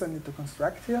 whatever it is I need to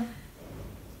construct here.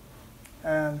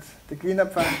 And the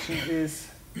cleanup function is,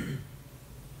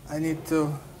 I need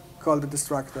to call the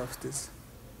destructor of this.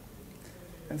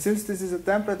 And since this is a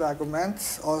template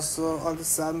argument, also all of a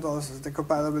sudden also the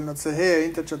compiler will not say, hey,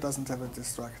 integer doesn't have a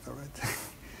destructor, right?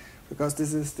 Because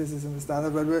this is in the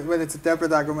standard, but when it's a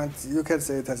template argument, you can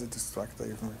say it has a destructor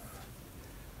even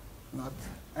if not.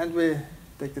 And we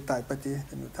take the type ID,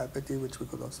 the new type ID, which we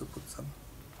could also put some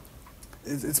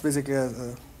it's basically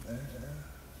a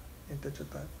integer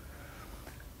type.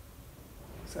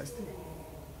 Size t,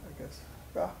 I guess.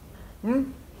 Yeah.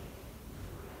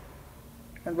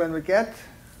 And when we get,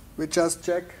 we just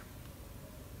check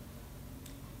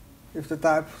if the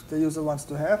type the user wants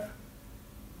to have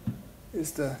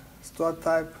is the stored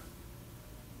type,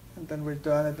 and then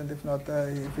return it, and if not,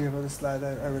 if we have a slide,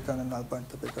 I return a null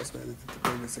pointer because we did the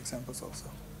previous examples also.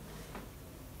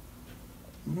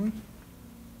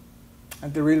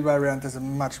 And the real variant is a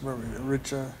much more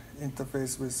richer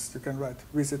interface with, you can write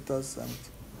visitors and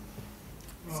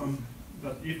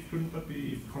that if, couldn't that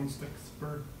be if context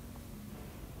per,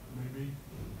 maybe?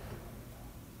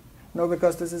 No,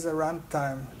 because this is a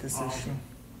runtime decision.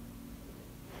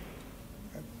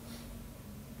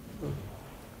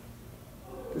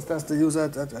 This does the user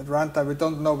at runtime. We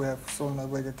don't know, we have thrown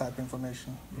away the type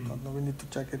information. We don't know, we need to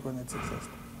check it when it exists.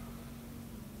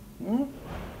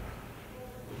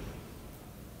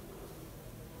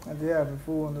 And we have a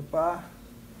foo on the bar.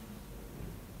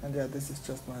 And yeah, this is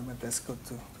just my test code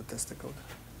to test the code.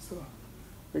 So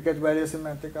we get value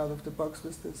semantic out of the box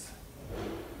with this.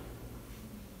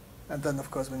 And then,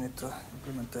 of course, we need to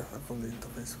implement a full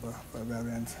interface for a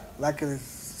variant. Luckily,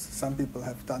 some people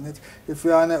have done it. If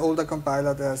you are an older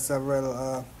compiler, there are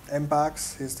several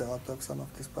mbugs. Here's the author of some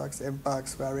of these bugs.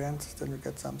 Mbugs variant, then you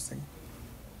get something.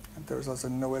 And there is also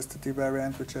no STT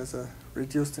variant, which has a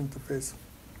reduced interface.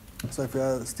 So if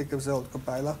you stick with the old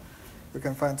compiler, you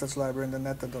can find such library in the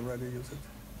net and already use it.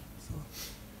 So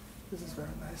this is very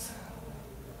nice.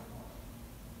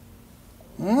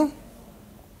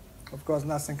 Of course,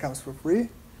 nothing comes for free.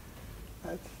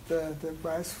 Right? The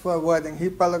price for avoiding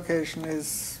heap allocation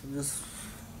is just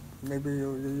maybe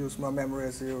you use more memory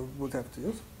as you would have to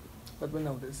use, but we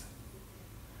know this.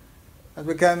 And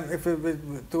we can, if we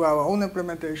do our own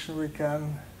implementation, we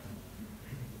can,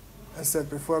 as said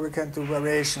before, we can do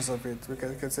variations of it. We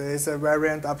can say it's a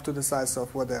variant up to the size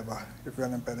of whatever, if you're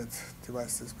on embedded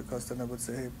devices, because then I would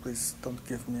say, hey, please don't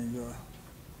give me your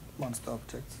monster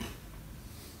objects.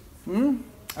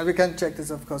 And we can check this,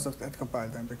 of course, at compile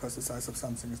time, because the size of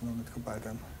something is known at compile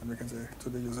time. And we can say to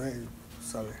the user, hey,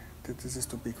 sorry, this is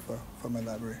too big for my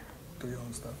library. Do your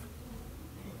own stuff.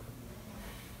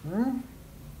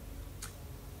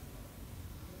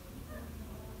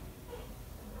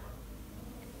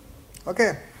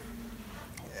 Okay.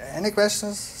 Any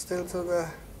questions still to the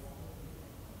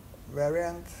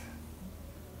variant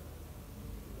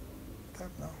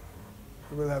type? No.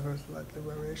 We will have a slightly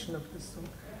variation of this soon.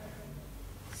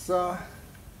 So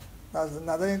that's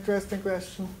another interesting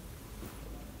question.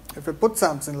 If I put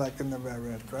something like in the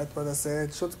variant, right, but I say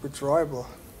it should be drawable,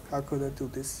 how could I do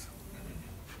this?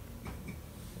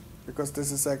 Because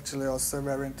this is actually also a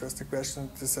very interesting question.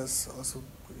 This has also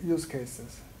use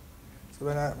cases. So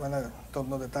when I don't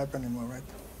know the type anymore, right?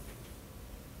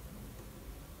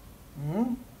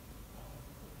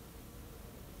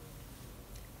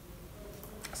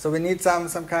 So we need some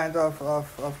kind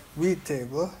of read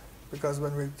table. Because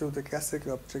when we do the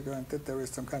classical object-oriented, there is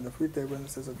some kind of read table and it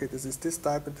says, okay, this is this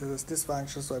type, and this is this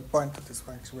function, so I point to this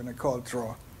function when I call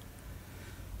draw.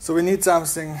 So we need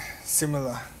something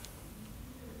similar.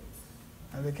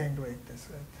 And we can create this,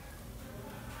 right?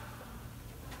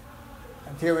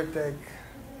 And here we take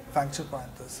function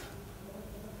pointers.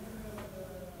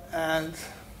 And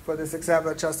for this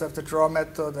example, I just have the draw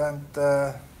method and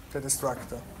the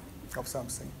destructor of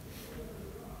something.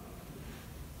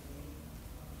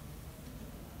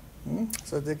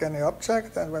 So I take any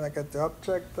object, and when I get the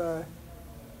object, I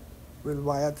will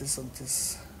wire this on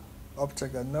this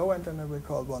object I know, and then I will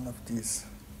call one of these.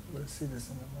 We'll see this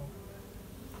in a moment.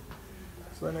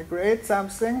 So when I create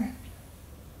something,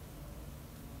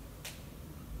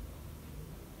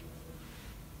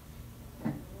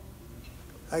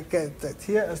 I get that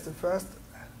here as the first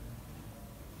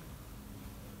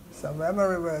some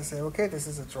memory where I say, okay, this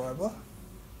is a drawable,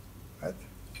 right?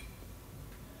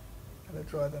 And I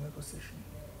draw it in a position.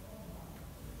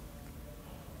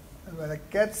 And when I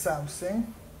get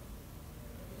something,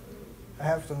 I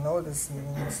have to know this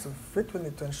needs to fit. We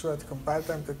need to ensure at compile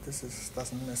time that this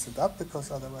doesn't mess it up, because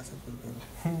otherwise it will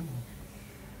be.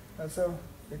 And so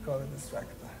we call it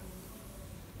destructor.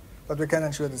 But we can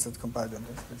ensure this at compile time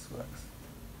that this works.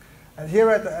 And here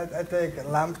I take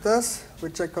lambdas,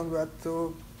 which I convert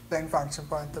to plain function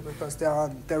pointer, because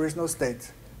there is no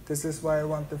state. This is why I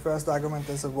want the first argument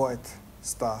as a void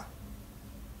star.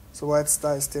 So void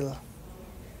star is still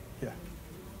here.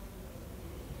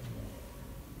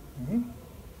 And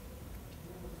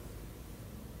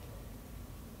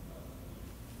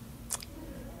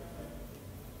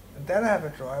then I have a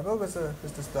drawable with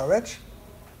the storage,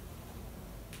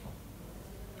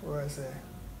 or I say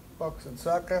box and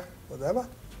circle, whatever.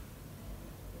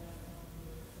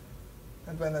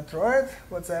 And when I draw it,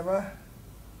 whatever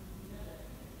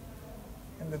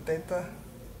in the data,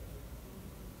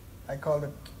 I call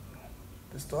it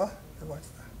the store, the void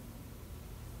store.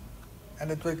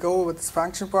 And it will go with this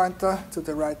function pointer to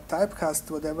the right type,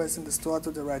 cast whatever is in the store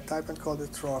to the right type, and call the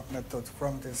draw method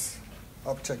from this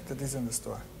object that is in the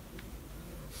store.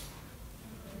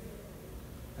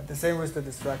 And the same with the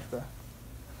distractor.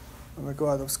 When we go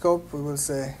out of scope, we will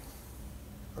say,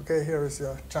 okay, here is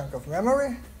your chunk of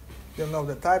memory. You know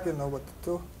the type, you know what to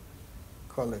do.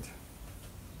 Call it.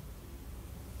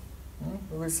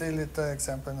 We will see a little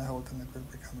example in a hold, and it will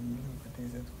become a little bit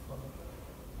easier to follow.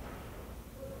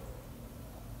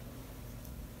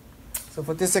 So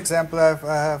for this example, I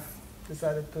have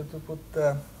decided to put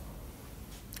the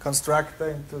constructor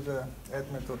into the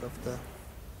add method of the,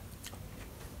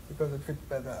 because it fits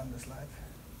better on the slide.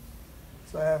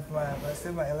 So I have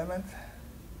still my element.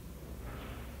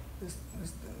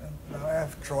 Now I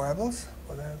have drawables,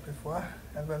 what I had before.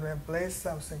 And when we place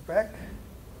something back,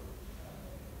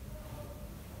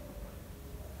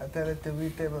 I tell it the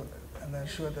V-table and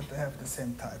ensure that they have the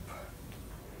same type.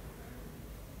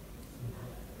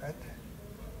 Right?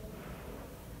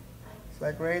 So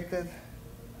I create it,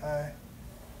 I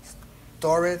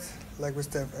store it, like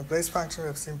with the place function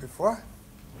we've seen before.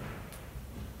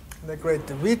 And I create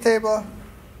the V-table,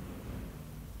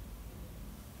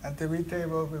 and the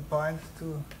V-table will point to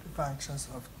the functions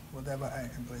of whatever I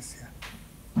place here.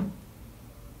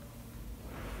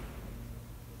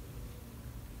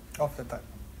 Of the type.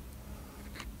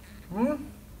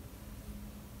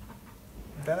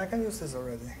 Then I can use this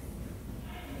already.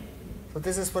 So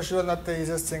this is for sure not the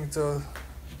easiest thing to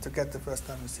get the first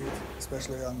time you see it,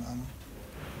 especially on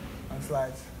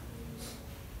slides.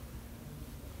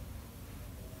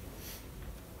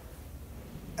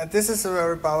 And this is a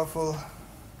very powerful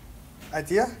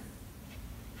idea.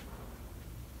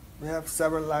 We have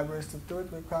several libraries to do it,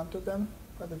 we'll come to them,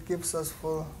 but it gives us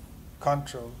full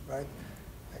control, right?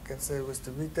 I can say with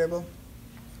the V-table,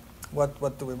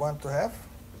 what do we want to have?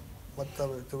 What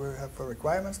do we have for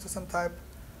requirements to some type?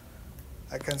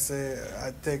 I can say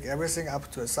I take everything up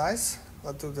to a size,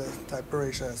 what do the type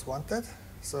erasure as wanted.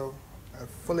 So I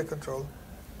fully control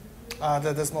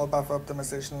the small buffer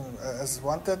optimization as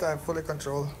wanted. I fully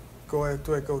control, do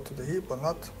I go to the heap or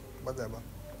not, whatever.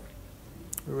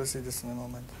 We will see this in a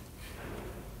moment.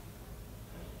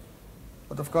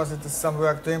 But of course it is some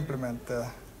work to implement the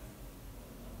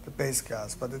base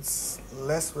class, but it's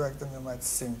less work than you might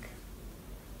think.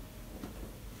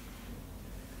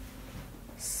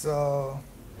 So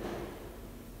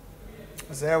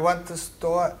I want to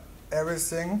store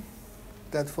everything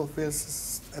that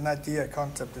fulfills an idea, a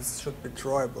concept. This should be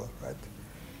drawable, right?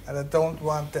 And I don't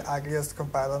want the ugliest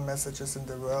compiler messages in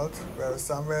the world, where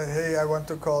somewhere, hey, I want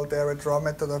to call there a draw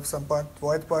method of some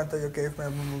void pointer you gave me,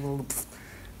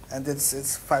 and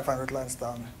it's 500 lines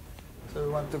down. So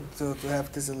we want to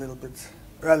have this a little bit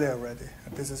earlier already,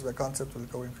 and this is where concept will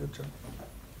go in future.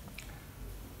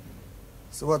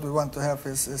 So what we want to have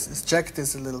is check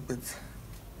this a little bit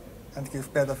and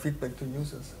give better feedback to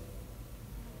users.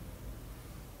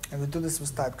 And we do this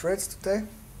with type traits today.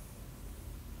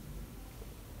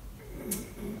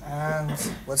 And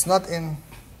what's not in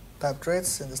type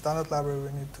traits in the standard library,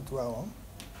 we need to do our own.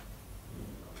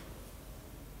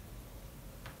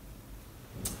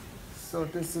 So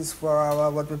this is for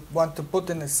our what we want to put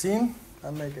in a scene.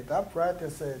 I make it up, right? I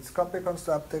say it's copy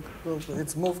constructible,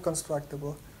 it's move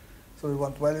constructible. So we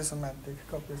want value semantic,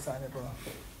 copy assignable,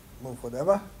 move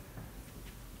whatever.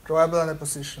 Drawable and a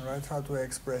position, right? How do I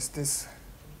express this?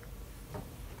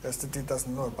 STD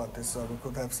doesn't know about this, so we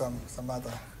could have some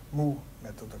other moo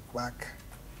method, or quack.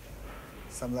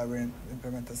 Some library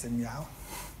implementers say meow.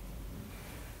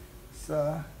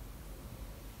 So,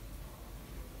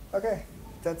 okay,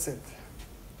 that's it.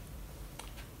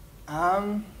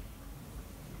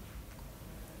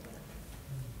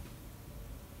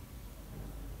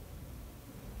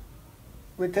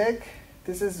 We take,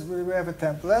 we have a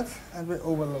template and we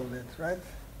overload it, right?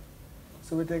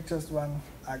 So we take just one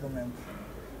argument.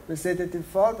 We say the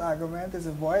default argument is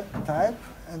a void type,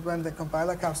 and when the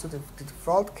compiler comes to the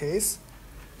default case,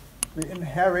 we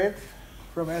inherit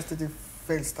from std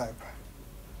fails type,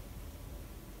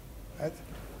 right?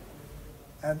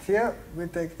 And here we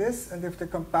take this, and if the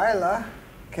compiler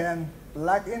can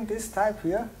plug in this type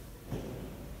here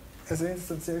as an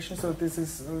instantiation, so this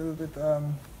is a little bit,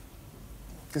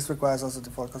 this requires also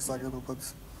default constructible,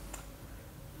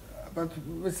 but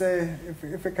we say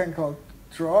if we can call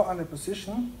draw on a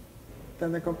position,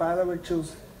 then the compiler will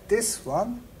choose this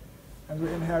one and we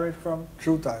inherit from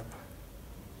true type.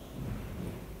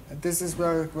 And this is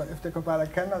where, if the compiler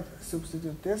cannot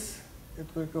substitute this, it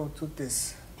will go to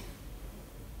this.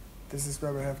 This is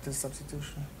where we have this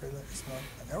substitution. Really, it's not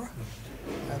an error.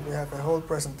 And we have a whole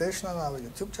presentation on our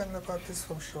YouTube channel about this,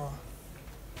 for sure.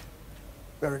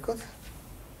 Very good.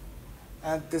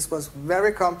 And this was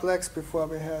very complex before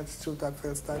we had true type,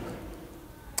 false type,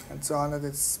 and so on. And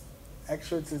it's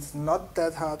actually it's not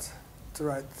that hard to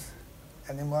write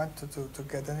anymore to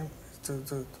get any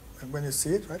when you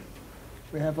see it, right?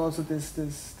 We have also this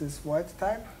void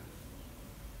type.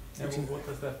 Yeah, what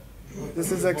does that?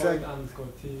 This is void exactly. underscore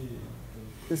t.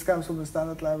 This comes from the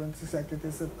standard library. It's exactly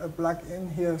this. A plug in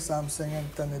here something, and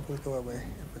then it will go away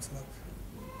if it's not.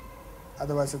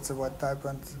 Otherwise, it's a void type,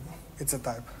 and it's a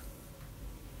type.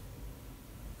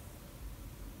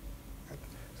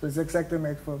 So it's exactly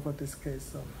made for this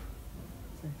case.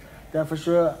 There are for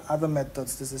sure other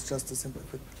methods. This is just a simple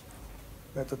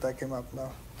method I came up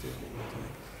now.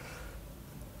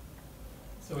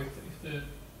 So if the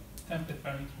template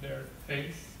parameter there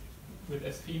fails with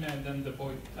Sphena and then the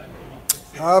void type will not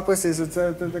exist. Ah, precis. It's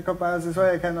the compiler says,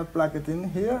 well, I cannot plug it in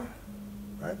here,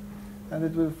 right? And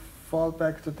it will fall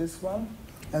back to this one.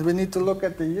 And we need to look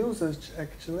at the usage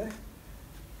actually.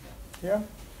 Here.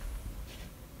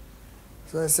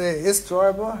 So I say, is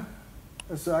drawable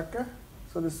a circle?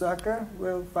 So the circle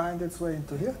will find its way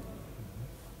into here.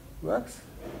 Works.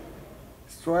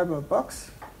 Is drawable a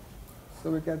box? So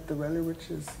we get the value which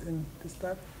is in this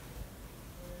type.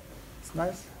 It's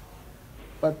nice.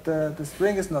 But the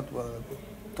string is not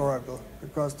drawable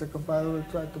because the compiler will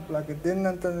try to plug it in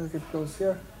and then it goes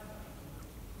here.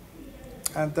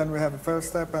 And then we have a fail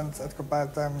step, and at compile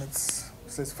time this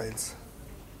fails.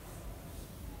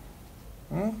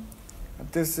 And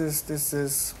this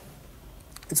is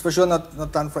it's for sure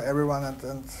not done for everyone,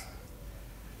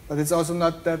 but it's also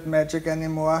not that magic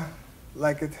anymore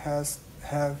like it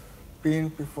have been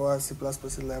before C++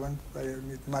 11, where you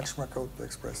need much more code to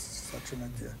express such an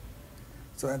idea.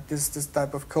 So and this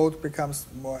type of code becomes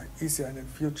more easier, and in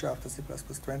future after C++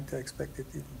 20 I expect it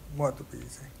even more to be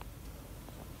easy.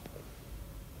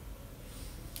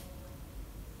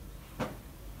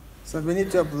 So we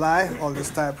need to apply all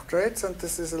these type traits, and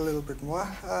this is a little bit more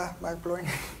mind-blowing.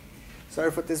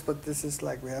 Sorry for this, but this is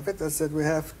like we have it. As I said, we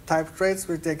have type traits.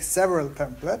 We take several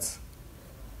templates.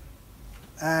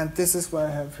 And this is why I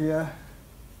have here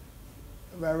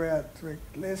a variatoric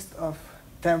list of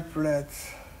template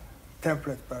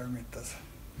parameters.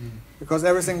 Because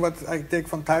everything what I take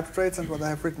from type traits and what I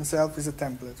have written self is a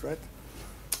template, right?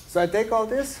 So I take all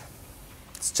this.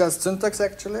 It's just syntax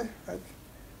actually, right?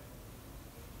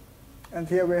 And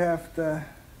here we have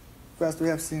first we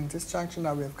have seen disjunction,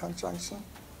 now we have conjunction.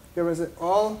 Here is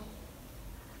all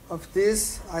of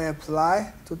these I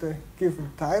apply to the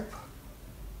given type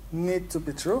need to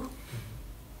be true.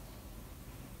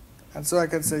 And so I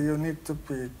can say you need to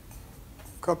be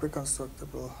copy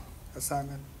constructible,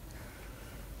 assignment,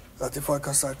 default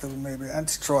constructible maybe, and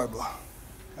drawable.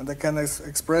 And I can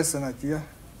express an idea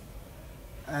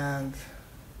and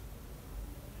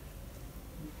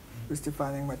with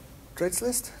defining my traits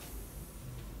list,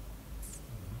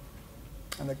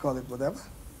 and I call it whatever,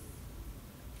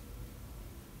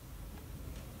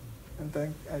 and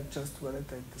then I just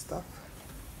validate the stuff,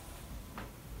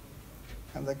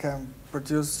 and I can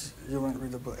produce human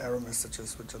readable error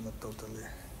messages which are not totally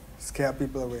scare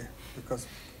people away, because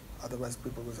otherwise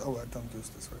people will say, oh, I don't use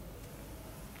this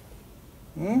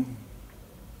word.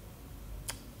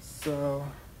 So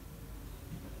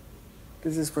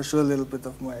this is for sure a little bit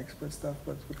of more expert stuff,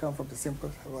 but we come from the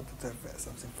simple. I wanted to have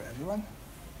something for everyone.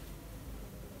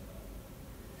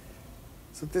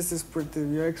 So this is pretty,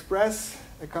 you express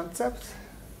a concept,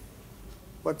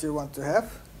 what you want to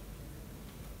have,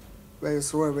 where you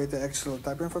throw away the actual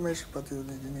type information, but you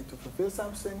need to fulfill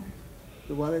something,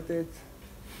 you validate,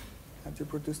 and you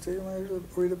produce the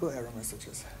readable error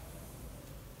messages.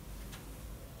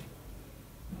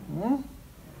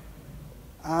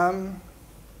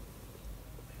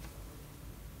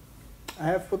 I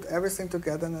have put everything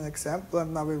together in an example,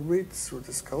 and now we read through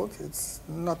this code. It's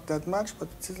not that much, but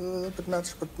it's a little bit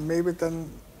much, but maybe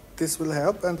then this will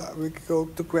help, and we go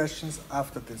to questions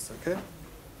after this, okay?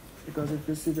 Because if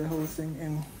you see the whole thing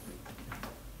in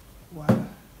one,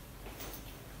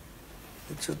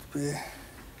 it should be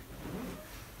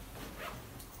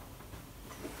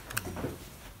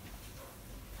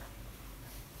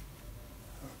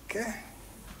okay.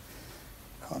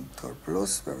 Contour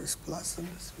plus, where is plus in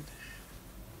the Swedish?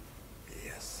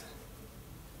 Yes.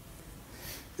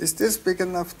 Is this big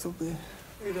enough to be,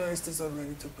 or is this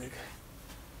already too big?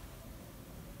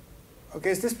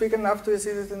 Okay, is this big enough? Do you see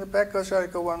it in the back, or shall I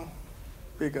go one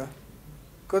bigger?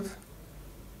 Good?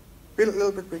 A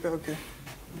little bit bigger, okay.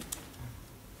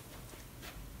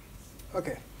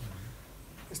 Okay.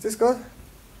 Is this good?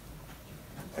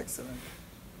 Excellent.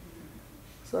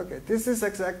 So, okay, this is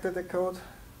exactly the code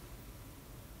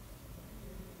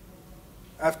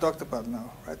I've talked about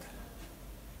now, right?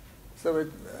 So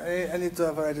I need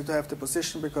to have the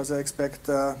position because I expect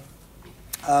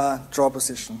draw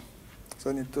position. So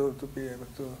I need to be able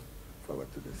to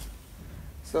forward to this.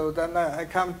 So then I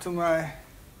come to my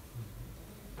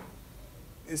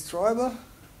is drawable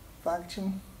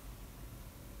function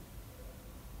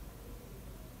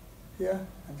here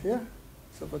and here.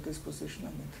 So for this position,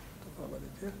 I need to forward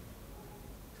it here.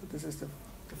 So this is the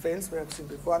fails we have seen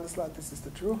before on the slide. This is the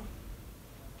true.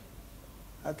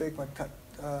 I take my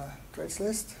trace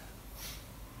list,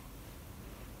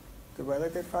 the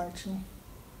validate function,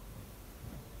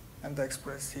 and I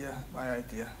express here my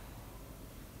idea.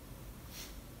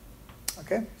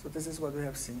 Okay, so this is what we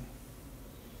have seen.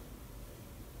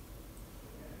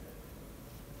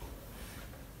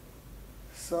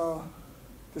 So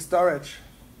the storage.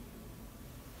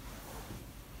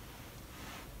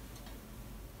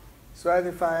 So I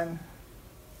define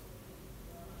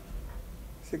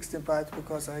 16 bytes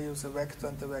because I use a vector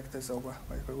and the vector is over.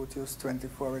 If I would use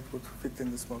 24, it would fit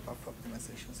in the small buffer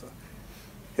optimization. So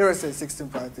here I say 16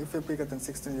 bytes. If you're bigger than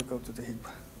 16, you go to the heap.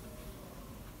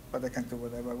 But I can do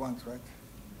whatever I want, right?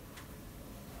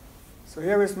 So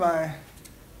here is my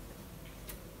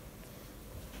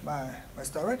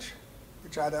storage,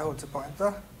 which either holds a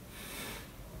pointer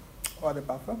or the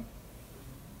buffer.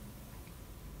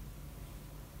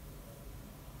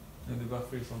 And the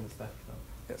buffer is on the stack now.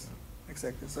 Yes,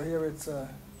 exactly. So here it's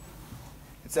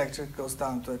actually goes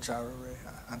down to a char array,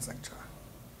 unsigned char.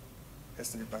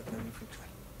 Yesterday byte in the future.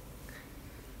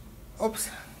 Oops.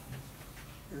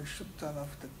 You should turn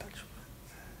off the touchpad.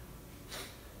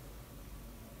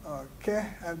 Okay,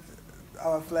 and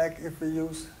our flag if we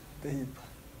use the heap,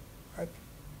 right?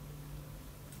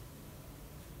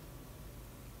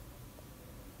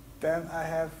 Then I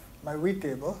have my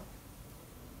vtable,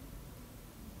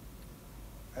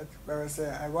 right? Where I say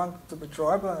I want to be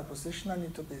drawable in a position, I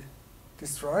need to be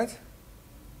destroyed.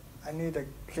 I need a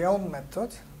clone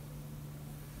method,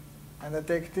 and I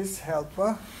take this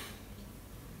helper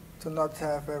to not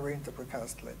have a reinterpret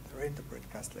cast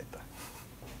later.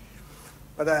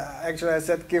 But actually I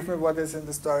said give me what is in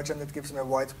the storage, and it gives me a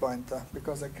void pointer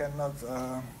because I cannot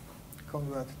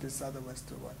convert this otherwise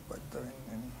to a void pointer.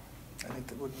 And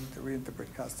it would need to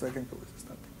reinterpret cast, so I can go with this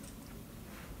nothing.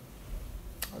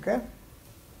 Okay?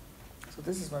 So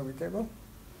this is my vtable.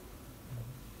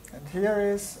 And here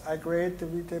is, I create the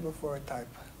vtable for a type.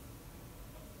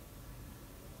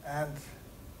 And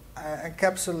I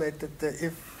encapsulated the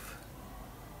if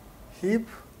heap,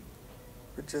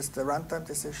 which is the runtime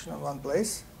decision on one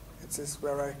place. It is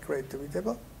where I create the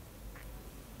vtable.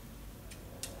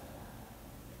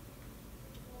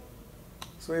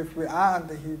 So if we are on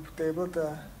the heap table,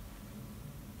 the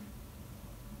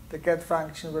get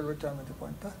function will return me the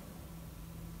pointer.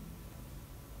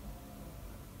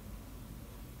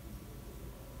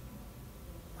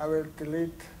 I will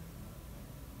delete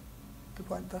the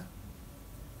pointer.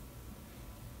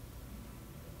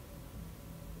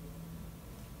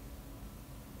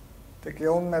 The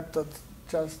clone method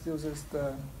just uses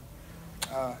the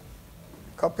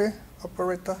copy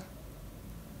operator,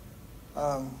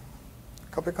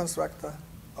 copy constructor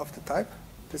of the type.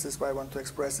 This is why I want to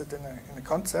express it in a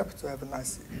concept to have a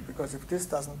nice, because if this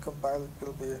doesn't compile, it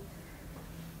will be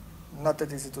not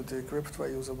that easy to decrypt for a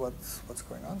user what's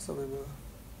going on. So we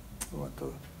want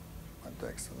to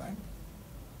extra line.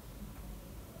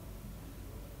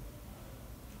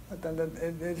 But then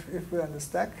if we're on the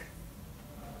stack,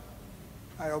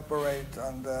 I operate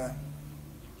on the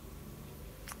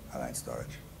align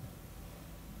storage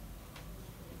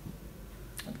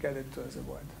and get it to as a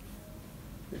void,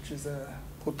 which is a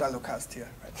brutalo cast here,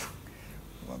 right?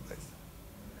 In one place.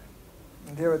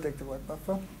 And here I take the void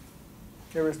buffer.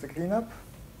 Here is the cleanup,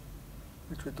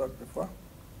 which we talked before.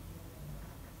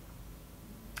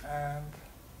 And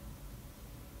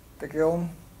the clone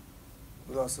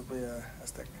will also be a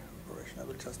stack operation. I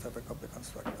will just have a copy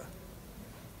constructor.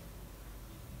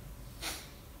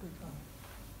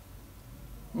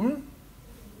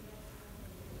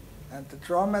 And the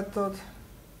draw method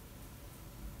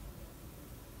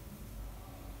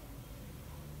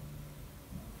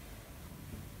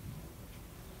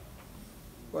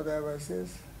whatever it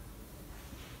is,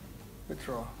 we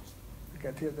draw. We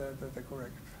get here the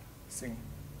correct thing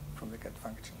from the get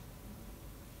function.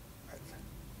 Right.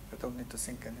 I don't need to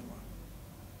sync anymore.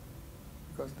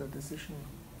 because the decision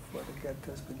for the get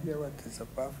has been here, what is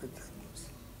above it,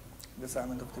 the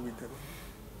assignment of the V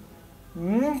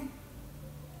table.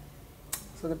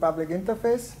 So the public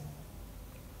interface.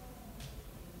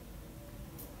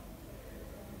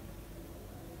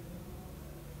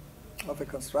 Of a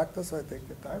constructor, so I take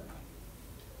the type.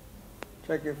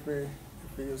 Check if we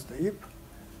use the heap.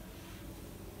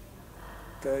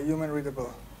 The human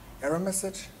readable error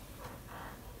message.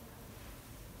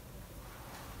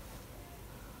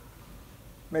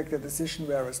 Make the decision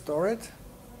where I store it.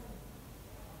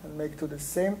 And make to the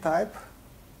same type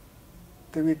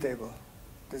the V table.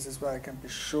 This is where I can be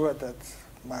sure that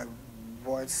my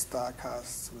void star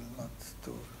casts will not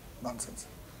do nonsense.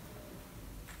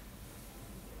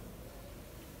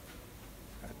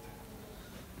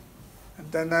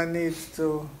 And then I need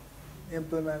to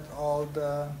implement all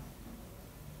the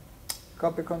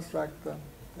copy constructor,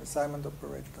 the assignment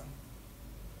operator,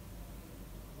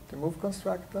 the move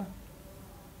constructor.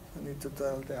 I need to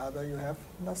tell the other you have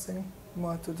nothing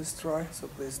more to destroy, so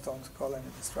please don't call any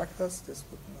destructors. This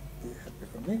would not be happy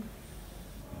for me.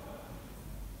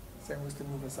 Same with the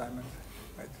move assignment,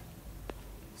 right?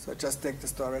 So I just take the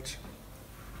storage.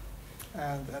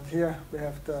 And here we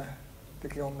have the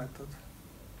clone method.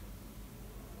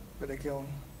 Where the clone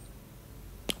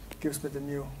gives me the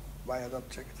new wired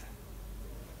object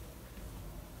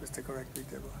with the correct V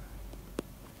table.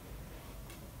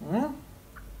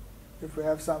 If we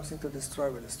have something to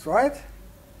destroy, we destroy it.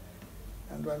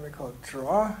 And when we call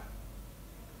draw,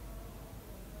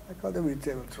 I call the V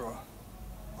table draw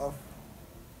of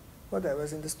whatever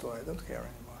is in the store. I don't care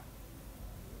anymore.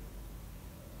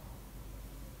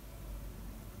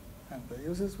 And I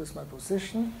use this with my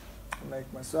position. I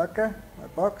make my circle, my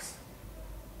box.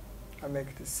 I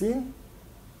make the scene.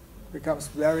 Becomes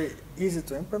very easy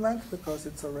to implement because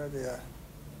it's already a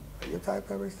you type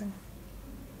everything.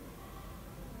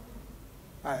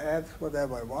 I add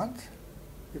whatever I want.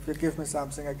 If you give me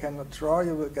something I cannot draw,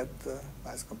 you will get the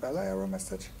nice compiler error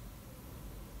message.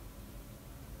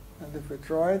 And if we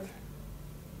draw it,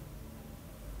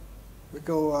 we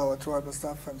go our drawable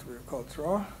stuff and we call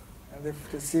draw. And if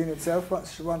the scene itself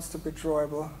wants to be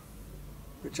drawable,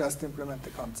 we just implement the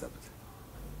concept.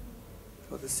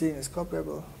 So the scene is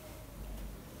copyable,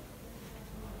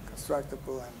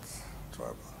 constructible, and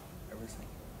drawable, everything.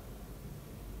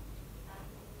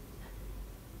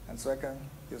 And so I can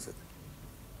use it.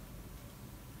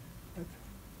 Right.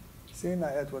 Scene,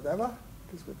 I add whatever.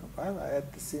 This will compile. I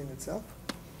add the scene itself.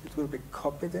 It will be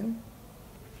copied in.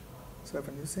 So I have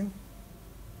a new scene.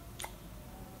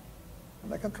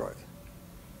 And I can draw it.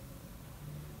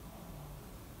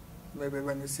 Maybe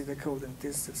when you see the code in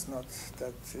this, it's not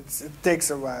that it takes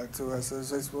a while to. So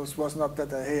it was not that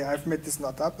hey, I've made this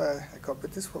not up. I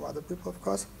copied this from other people, of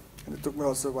course, and it took me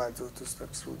also a while to step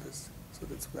through this. So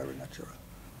that's very natural.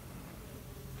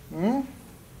 Well,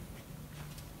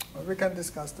 we can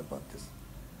discuss about this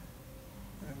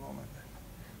in a moment.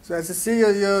 So as you see,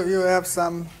 you have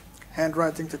some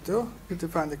handwriting to do. You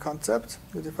define the concept.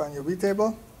 You define your V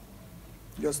table,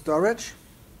 your storage.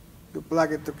 You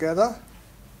plug it together.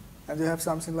 And you have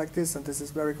something like this, and this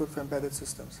is very good for embedded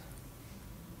systems.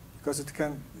 Because it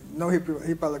can, no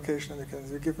heap allocation, and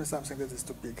you give me something that is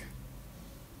too big.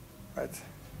 Right?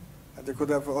 And you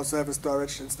could also have a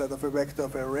storage instead of a vector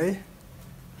of an array,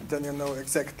 and then you know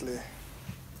exactly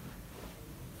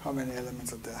how many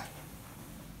elements are there.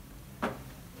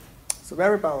 So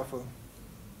very powerful.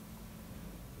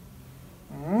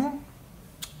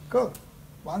 Cool.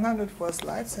 104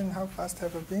 slides, and how fast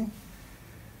have I been?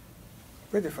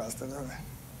 Pretty fast, I know.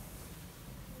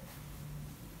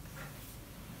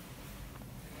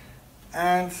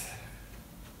 And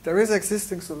there is an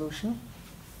existing solution,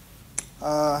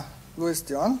 Louis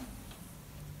Dion.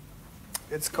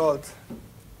 It's called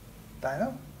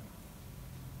Dino.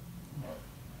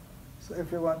 So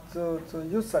if you want to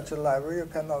use such a library, you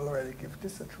can already give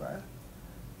this a try.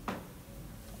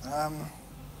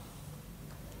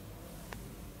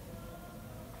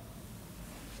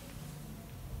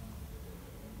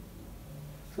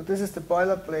 So this is the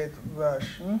boilerplate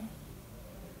version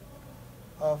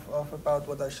of about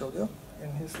what I showed you in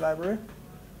his library.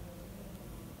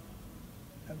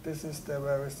 And this is the,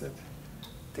 where is it?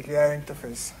 Declare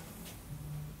interface.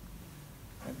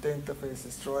 And the interface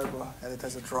is drawable, and it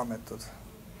has a draw method.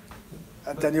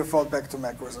 And then you fall back to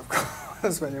macros, of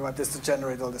course, when you want this to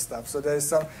generate all the stuff. So there is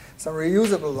some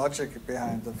reusable logic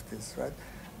behind of this, right?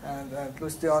 And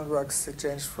Louis Dion works, it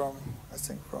changed from, I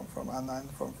think, from R9,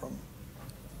 from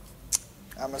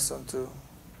Amazon to,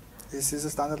 this is a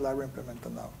standard library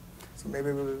implementer now. So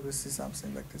maybe we'll see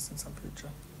something like this in some future.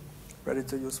 ready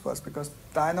to use for us, because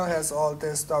Dino has all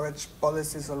the storage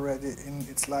policies already in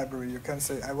its library. You can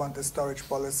say, I want a storage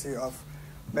policy of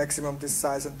maximum this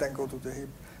size and then go to the heap,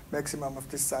 maximum of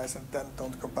this size and then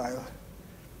don't compile,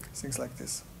 things like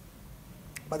this.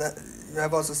 But you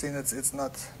have also seen it's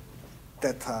not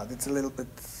that hard. It's a little bit,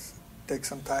 takes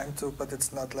some time to, but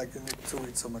it's not like you need to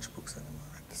read so much books anymore.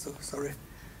 Right? So, sorry.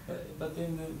 But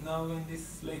now in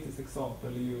this latest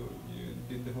example, you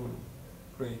did the whole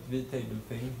create vtable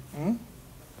thing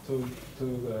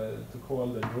to call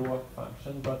the draw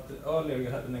function. But earlier you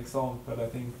had an example, I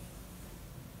think,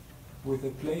 with a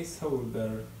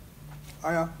placeholder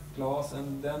class,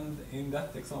 and then in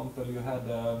that example you had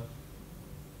a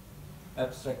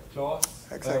abstract class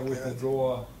with the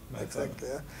draw method. Exactly.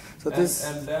 Yeah. So this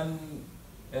and then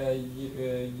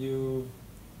you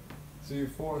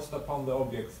forced upon the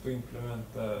objects to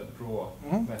implement the draw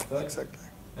method. Exactly.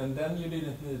 And then you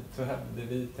didn't need to have the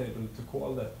vtable to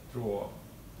call that draw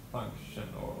function,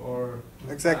 or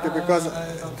exactly, because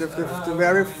the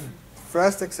very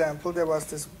first example, there was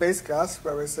this base class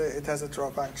where we say it has a draw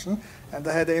function, and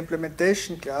I had an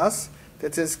implementation class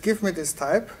that says give me this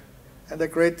type, and I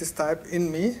create this type in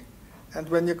me, and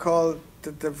when you call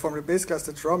from the base class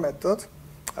the draw method,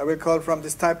 I will call from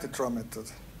this type the draw method.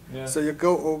 yeah. So you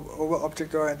go over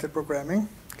object-oriented programming,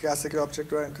 classical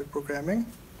object-oriented programming,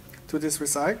 to this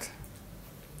result.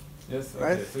 Yes, okay.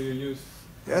 Right? So you use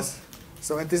Yes.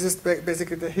 So, and this is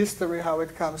basically the history how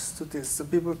it comes to this. So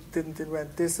people didn't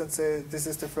invent this and say this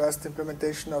is the first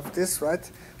implementation of this,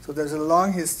 right? So there's a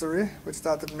long history which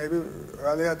started maybe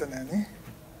earlier than any.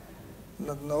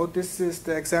 No, this is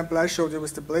the example I showed you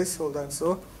with the placeholder, and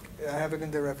so I have it in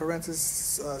the references.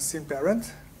 Scene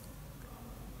parent.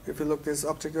 If you look, this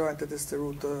object-oriented is the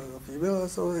root of evil.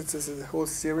 So it's a whole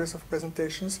series of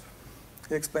presentations.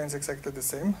 He explains exactly the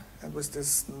same, and with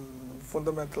this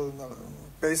fundamental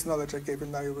base knowledge I gave you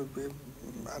now, you will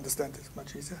understand this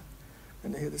much easier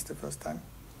when you hear this the first time.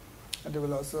 And you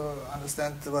will also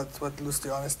understand what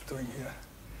Lucian is doing here.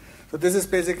 So this is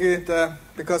basically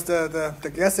because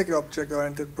the classic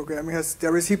object-oriented programming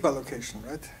there is heap allocation,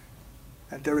 right?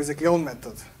 And there is a clone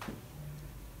method,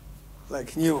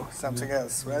 like new, something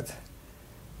else, right?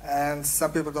 And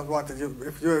some people don't want it.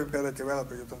 If you're a better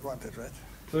developer, you don't want it, right?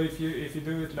 So if you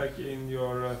do it like in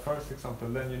your first example,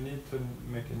 then you need to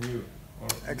make a new. Or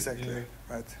exactly,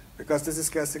 right. Because this is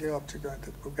classical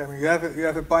object-oriented programming. You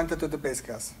have a pointer to the base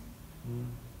class,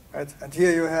 right? And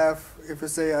here you have, if you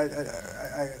say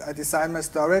I design my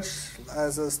storage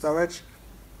as a storage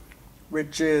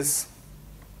which is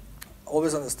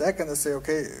always on the stack, and I say,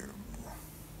 okay,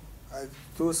 I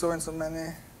do so in so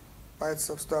many bytes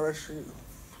of storage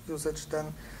usage,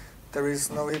 then there is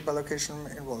no heap allocation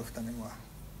involved anymore.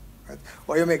 Right?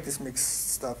 Or you make this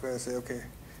mixed stuff where you say, okay,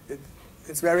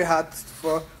 it's very hard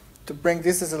to bring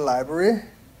this as a library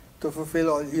to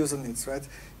fulfill all user needs, right?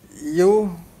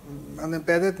 You, an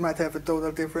embedded, might have a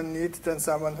total different need than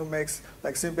someone who makes,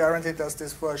 like SimParent, he does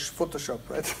this for Photoshop,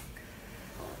 right?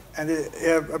 And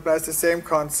it applies the same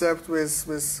concept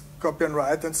with copy and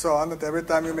write and so on, and every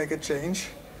time you make a change,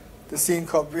 the scene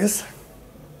copies.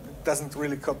 It doesn't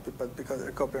really copy, but because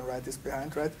the copy and write is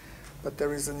behind, right? But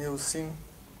there is a new scene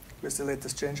with the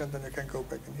latest change, and then you can go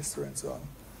back in history and so on.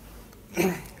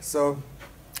 So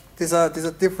these are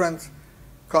different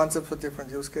concepts for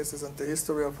different use cases, and the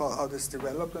history of how this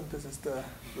developed, and this is the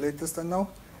latest I know.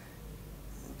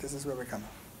 This is where we come.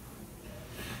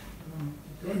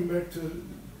 Going back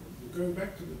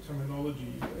to the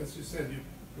terminology, as you said, you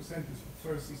presented the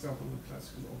first example with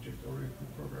classical object-oriented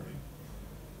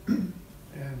programming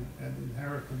and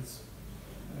inheritance.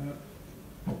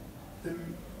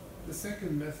 The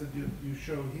second method you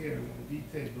show here with the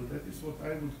vtable, that is what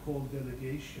I would call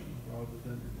delegation rather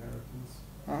than inheritance.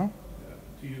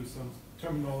 To use some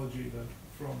terminology that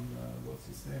from what's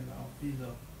his name now,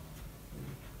 Pina.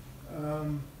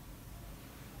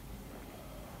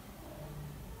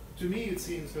 To me, it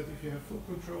seems that if you have full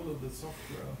control of the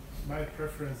software, my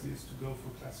preference is to go for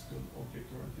classical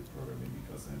object-oriented programming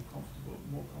because I'm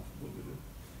more comfortable with it.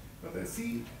 But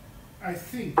I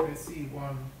think I see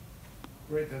one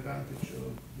great advantage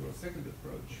of your second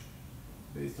approach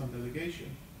based on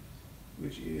delegation,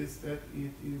 which is that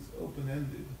it is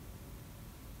open-ended.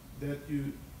 That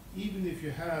you, even if you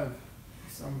have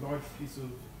some large piece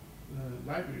of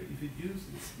library, if it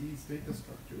uses these data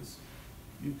structures,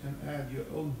 you can add your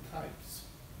own types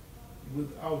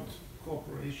without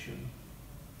cooperation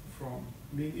from,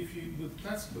 I mean, if you, with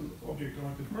classical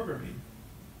object-oriented programming,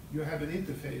 you have an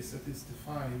interface that is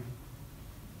defined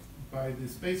by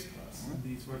this base class and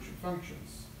these virtual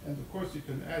functions. And of course you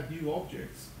can add new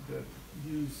objects that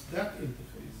use that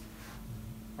interface.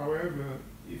 However,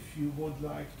 if you would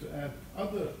like to add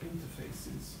other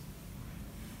interfaces,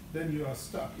 then you are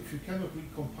stuck. If you cannot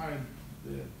recompile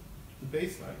the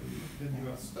base library, then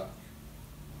you are stuck.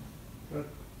 But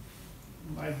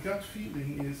my gut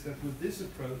feeling is that with this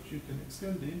approach, you can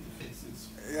extend the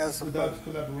interfaces without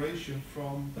collaboration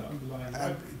from the underlying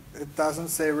library. It doesn't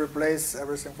say replace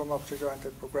everything from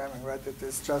object-oriented programming, right? It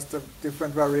is just a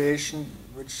different variation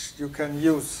which you can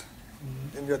use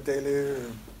in your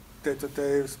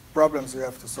day-to-day problems you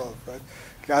have to solve, right?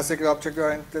 Classical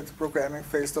object-oriented programming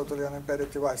fails totally on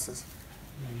embedded devices.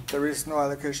 There is no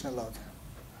allocation allowed.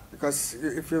 Because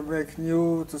if you make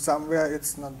new to somewhere,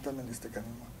 it's not deterministic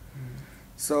anymore.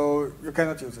 So you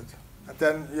cannot use it. And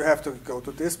then you have to go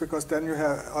to this, because then you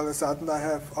have, all of a sudden I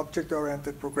have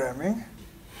object-oriented programming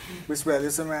with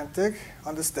value semantic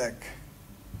on the stack.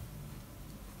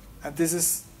 And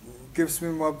this gives me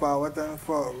more power than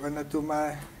for when I do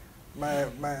my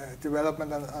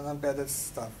development on embedded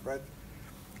stuff, right?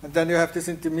 And then you have this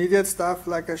intermediate stuff,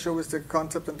 like I show with the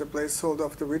concept and the placeholder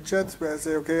of the widget, where I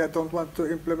say, okay, I don't want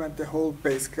to implement the whole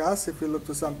base class. If you look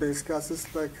to some base classes,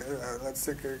 like let's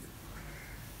say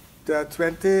there are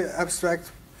 20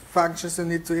 abstract functions you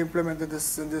need to implement in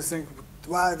this thing.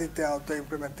 Why did they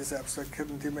auto-implement this abstract?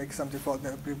 Couldn't they make some default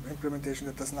implementation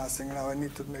that does nothing? Now I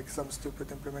need to make some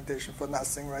stupid implementation for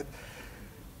nothing, right?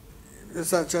 You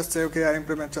just say, okay, I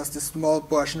implement just a small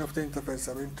portion of the interface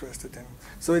I'm interested in.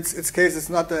 So it's case, it's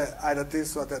not either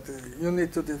this or that. You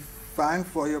need to define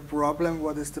for your problem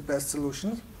what is the best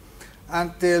solution.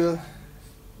 Until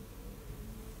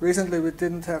recently we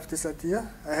didn't have this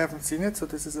idea. I haven't seen it, so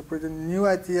this is a pretty new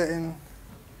idea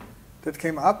that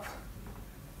came up.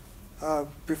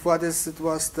 Before this, it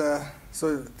was the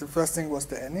first thing was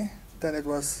the any. Then it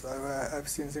was, I've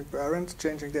seen thing parent,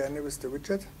 changing the any with the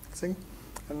widget thing.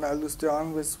 And I'll lose the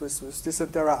on with this,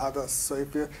 and there are others. So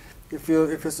if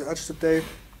you search today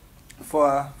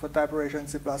for type erasure in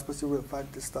C++, you will find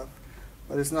this stuff.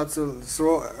 But it's not to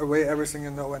throw away everything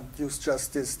you know and use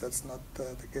just this. That's not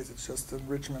the case. It's just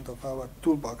enrichment of our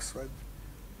toolbox, right?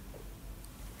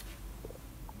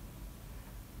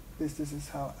 This is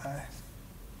how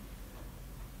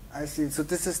I see it. So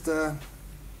this is the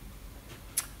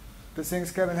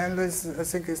things Kevin Handler is, I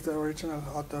think, is the original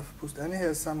author of Boost Any. He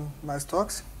has some nice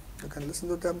talks. You can listen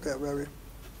to them. They're very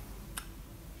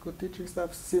good teaching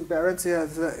stuff. Sim Barrett, he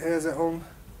has his own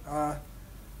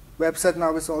website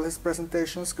now with all his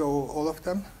presentations. Go all of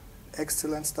them.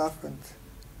 Excellent stuff, and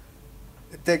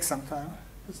it takes some time.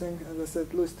 I think, as I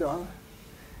said, Louis Deon.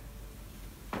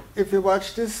 If you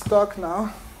watch this talk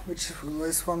now, which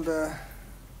is from the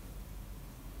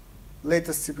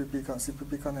latest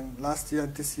CppCon in last year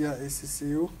and this year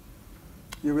ACCU,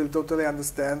 you will totally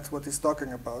understand what he's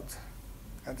talking about,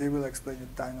 and he will explain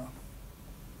it Dino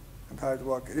and how it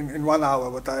works in 1 hour,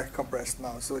 what I compressed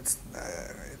now. So it's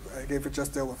I gave you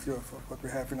just the overview of what we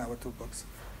have in our toolbox.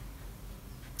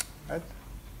 Right?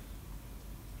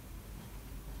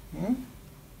 Yeah,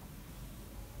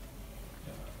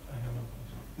 I have a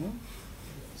question.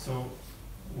 So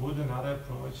would another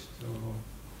approach to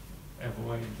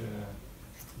avoid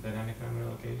dynamic memory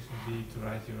allocation be to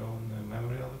write your own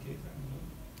memory allocator?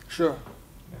 Sure.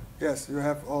 Yeah. Yes, you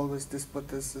have always this, but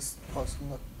this is also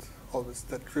not always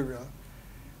that trivial,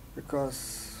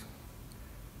 because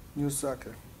new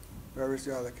circle, where is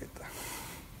your allocator?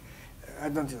 I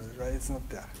don't use it, right? It's not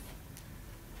there.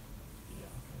 Yeah.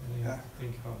 And you have to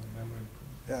think how the memory.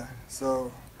 Yeah.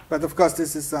 So, but of course,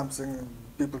 this is something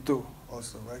people do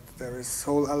also, right? There is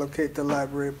whole allocator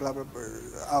library, blah blah blah,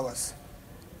 hours.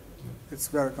 It's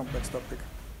a very complex topic.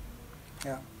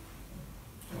 Yeah.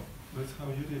 Oh, that's how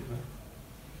you did, right?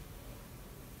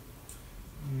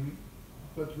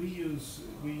 But we use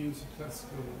a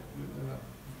classical.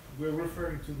 We're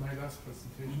referring to my last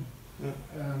presentation.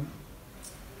 Yeah.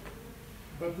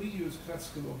 But we use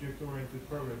classical object-oriented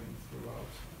programming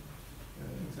throughout.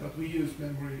 But we use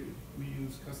memory. We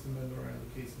use custom memory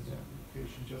allocation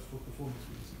just for performance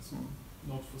reasons,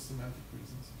 not for semantic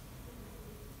reasons.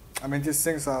 I mean, these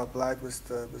things are applied with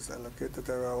allocator.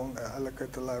 There are own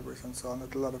allocator libraries and so on.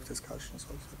 And a lot of discussions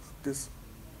also about this.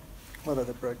 What are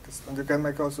the practice? And you can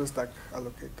make also a stack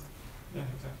allocator. Yeah,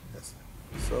 exactly. Yes.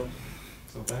 So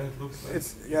then it looks like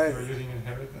you're using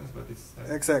inheritance, but it's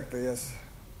exactly, yes.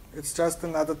 It's just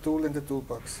another tool in the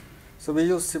toolbox. So we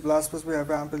use C++. We have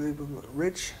an unbelievable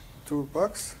rich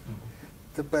toolbox.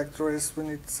 The backdoor is we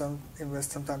need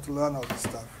invest some time to learn all this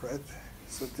stuff, right?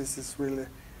 So this is really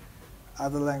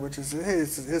other languages. Hey,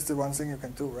 here's the one thing you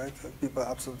can do, right? People are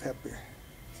absolutely happy.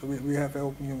 So we have an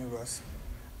open universe.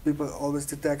 People always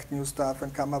detect new stuff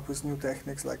and come up with new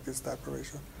techniques like this type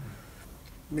erasure.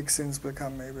 Mix-ins will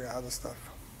come, maybe other stuff.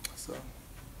 So.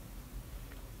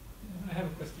 I have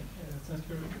a question. Since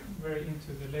you're very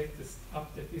into the latest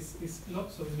update, is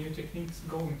lots of new techniques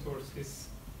going towards this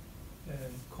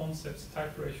concepts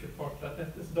type erasure part that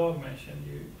as Dag mentioned,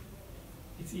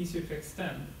 it's easier to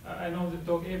extend. I know that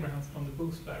Dag Abrahams from the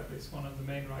Boost library is one of the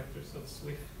main writers of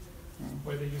Swift,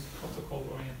 where they use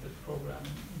protocol-oriented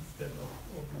programming instead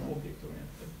of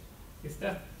object-oriented. Is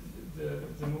that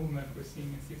the movement we're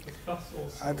seeing in C++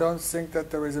 also? I don't think that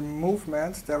there is a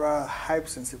movement. There are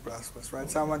hypes in C++, right?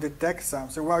 Someone detects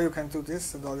something, wow, you can do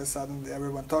this, and all of a sudden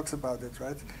everyone talks about it,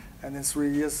 right? And in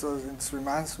 3 years or in 3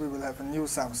 months, we will have a new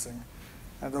something.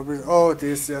 And oh,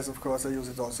 this, yes, of course, I use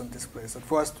it also in displays. At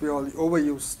first, we all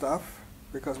overuse stuff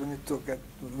because we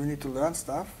need to learn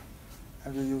stuff,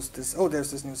 and we use this. Oh,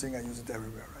 there's this new thing. I use it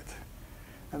everywhere, right?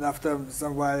 And after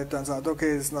some while, it turns out,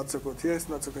 okay, it's not so good here, it's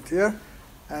not so good here,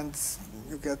 and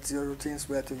you get your routines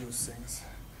where to use things.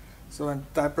 So, and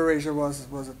type erasure was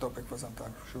a topic for some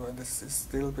time, for sure, and this is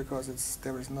still because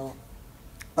there is no.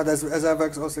 But as I've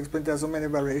also explained, there are so many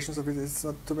variations of it. It's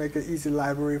not to make an easy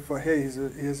library for, hey,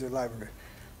 here's your library.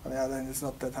 On the other hand, it's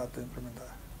not that hard to implement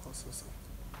also. So.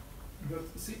 But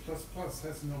C++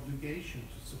 has an obligation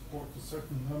to support a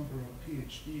certain number of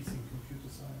PhDs in computer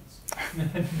science.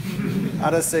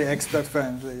 Others say expert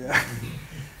friendly, yeah.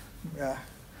 Yeah.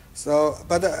 So,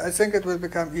 but I think it will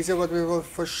become easier. What we will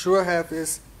for sure have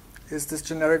is this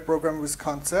generic program with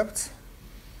concepts.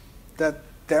 That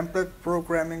template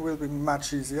programming will be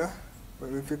much easier.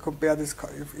 If you compare this,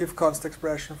 if const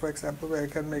expression, for example, where you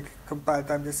can make compile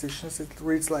time decisions, it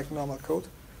reads like normal code.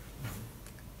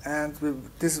 And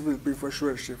this will be for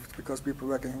sure a shift because people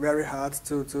are working very hard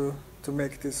to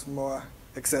make this more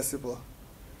accessible.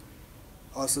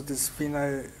 Also, this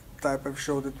FINA type I've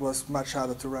showed it was much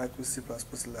harder to write with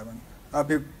C++11.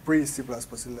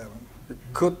 Pre-C++11. You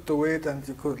could do it, and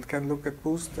you can look at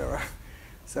Boost. There are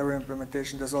several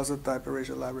implementations. There's also a type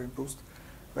erasure library in Boost,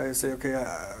 where you say, okay,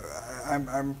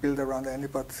 I'm built around any,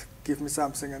 but give me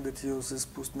something, and it uses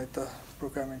Boost meta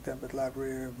programming template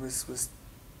library with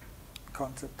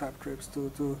concept type trips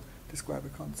to describe a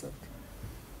concept.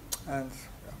 And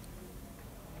yeah.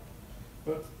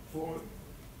 But for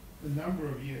a number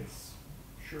of years,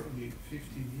 surely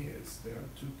 15 years, there are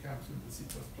two camps in the C++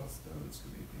 standards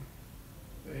committee.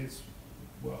 There is,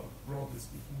 well, broadly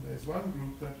speaking, there is one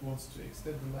group that wants to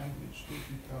extend the language till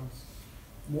it becomes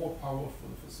more powerful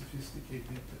for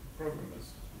sophisticated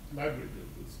programmers, library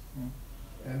builders.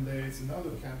 And there is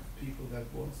another camp of people that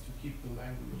wants to keep the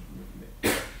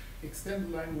language,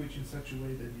 extend the language in such a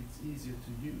way that it's easier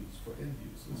to use for end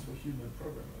users, for human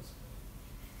programmers.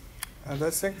 And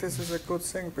I think this is a good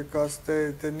thing because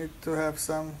they need to have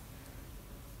some.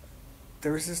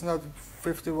 There is not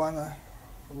 51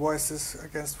 voices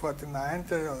against 49.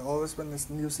 Always when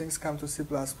new things come to C++,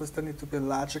 there need to be a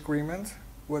large agreement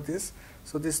with this.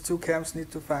 So these two camps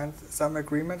need to find some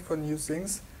agreement for new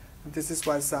things. And this is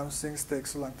why some things take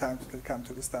so long time to come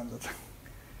to the standard.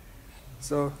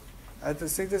 So I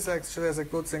think this actually is a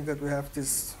good thing that we have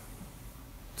these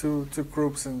two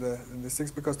groups in the things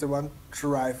because they want to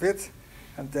drive it,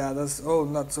 and the others, oh,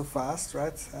 not so fast,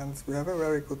 right? And we have a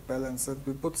very good balance that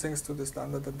we put things to the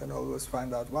standard and then always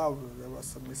find out, wow, there was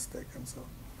some mistake and so.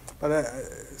 But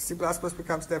C++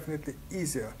 becomes definitely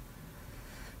easier.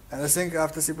 And I think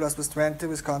after C++ 20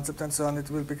 with concept and so on,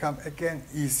 it will become again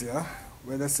easier,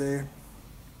 where they say,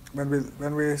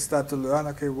 when we start to learn,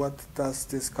 okay, what does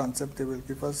this concept they will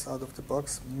give us out of the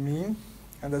box mean?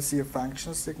 And I see a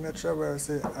function signature where I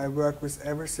say I work with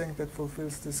everything that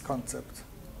fulfills this concept.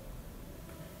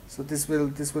 So this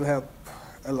will help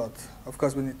a lot. Of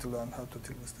course, we need to learn how to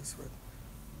deal with this.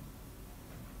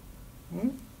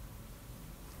 Right?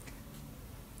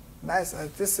 Nice.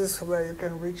 This is where you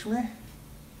can reach me.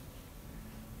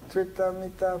 Twitter,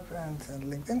 Meetup, and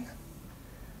LinkedIn.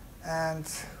 And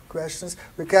questions.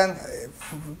 We can,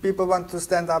 if people want to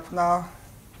stand up now,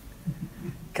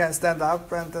 can stand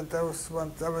up, and those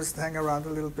want others hang around a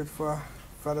little bit for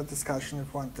further discussion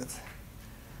if wanted.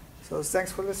 So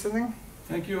thanks for listening.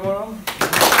 Thank you, Harald.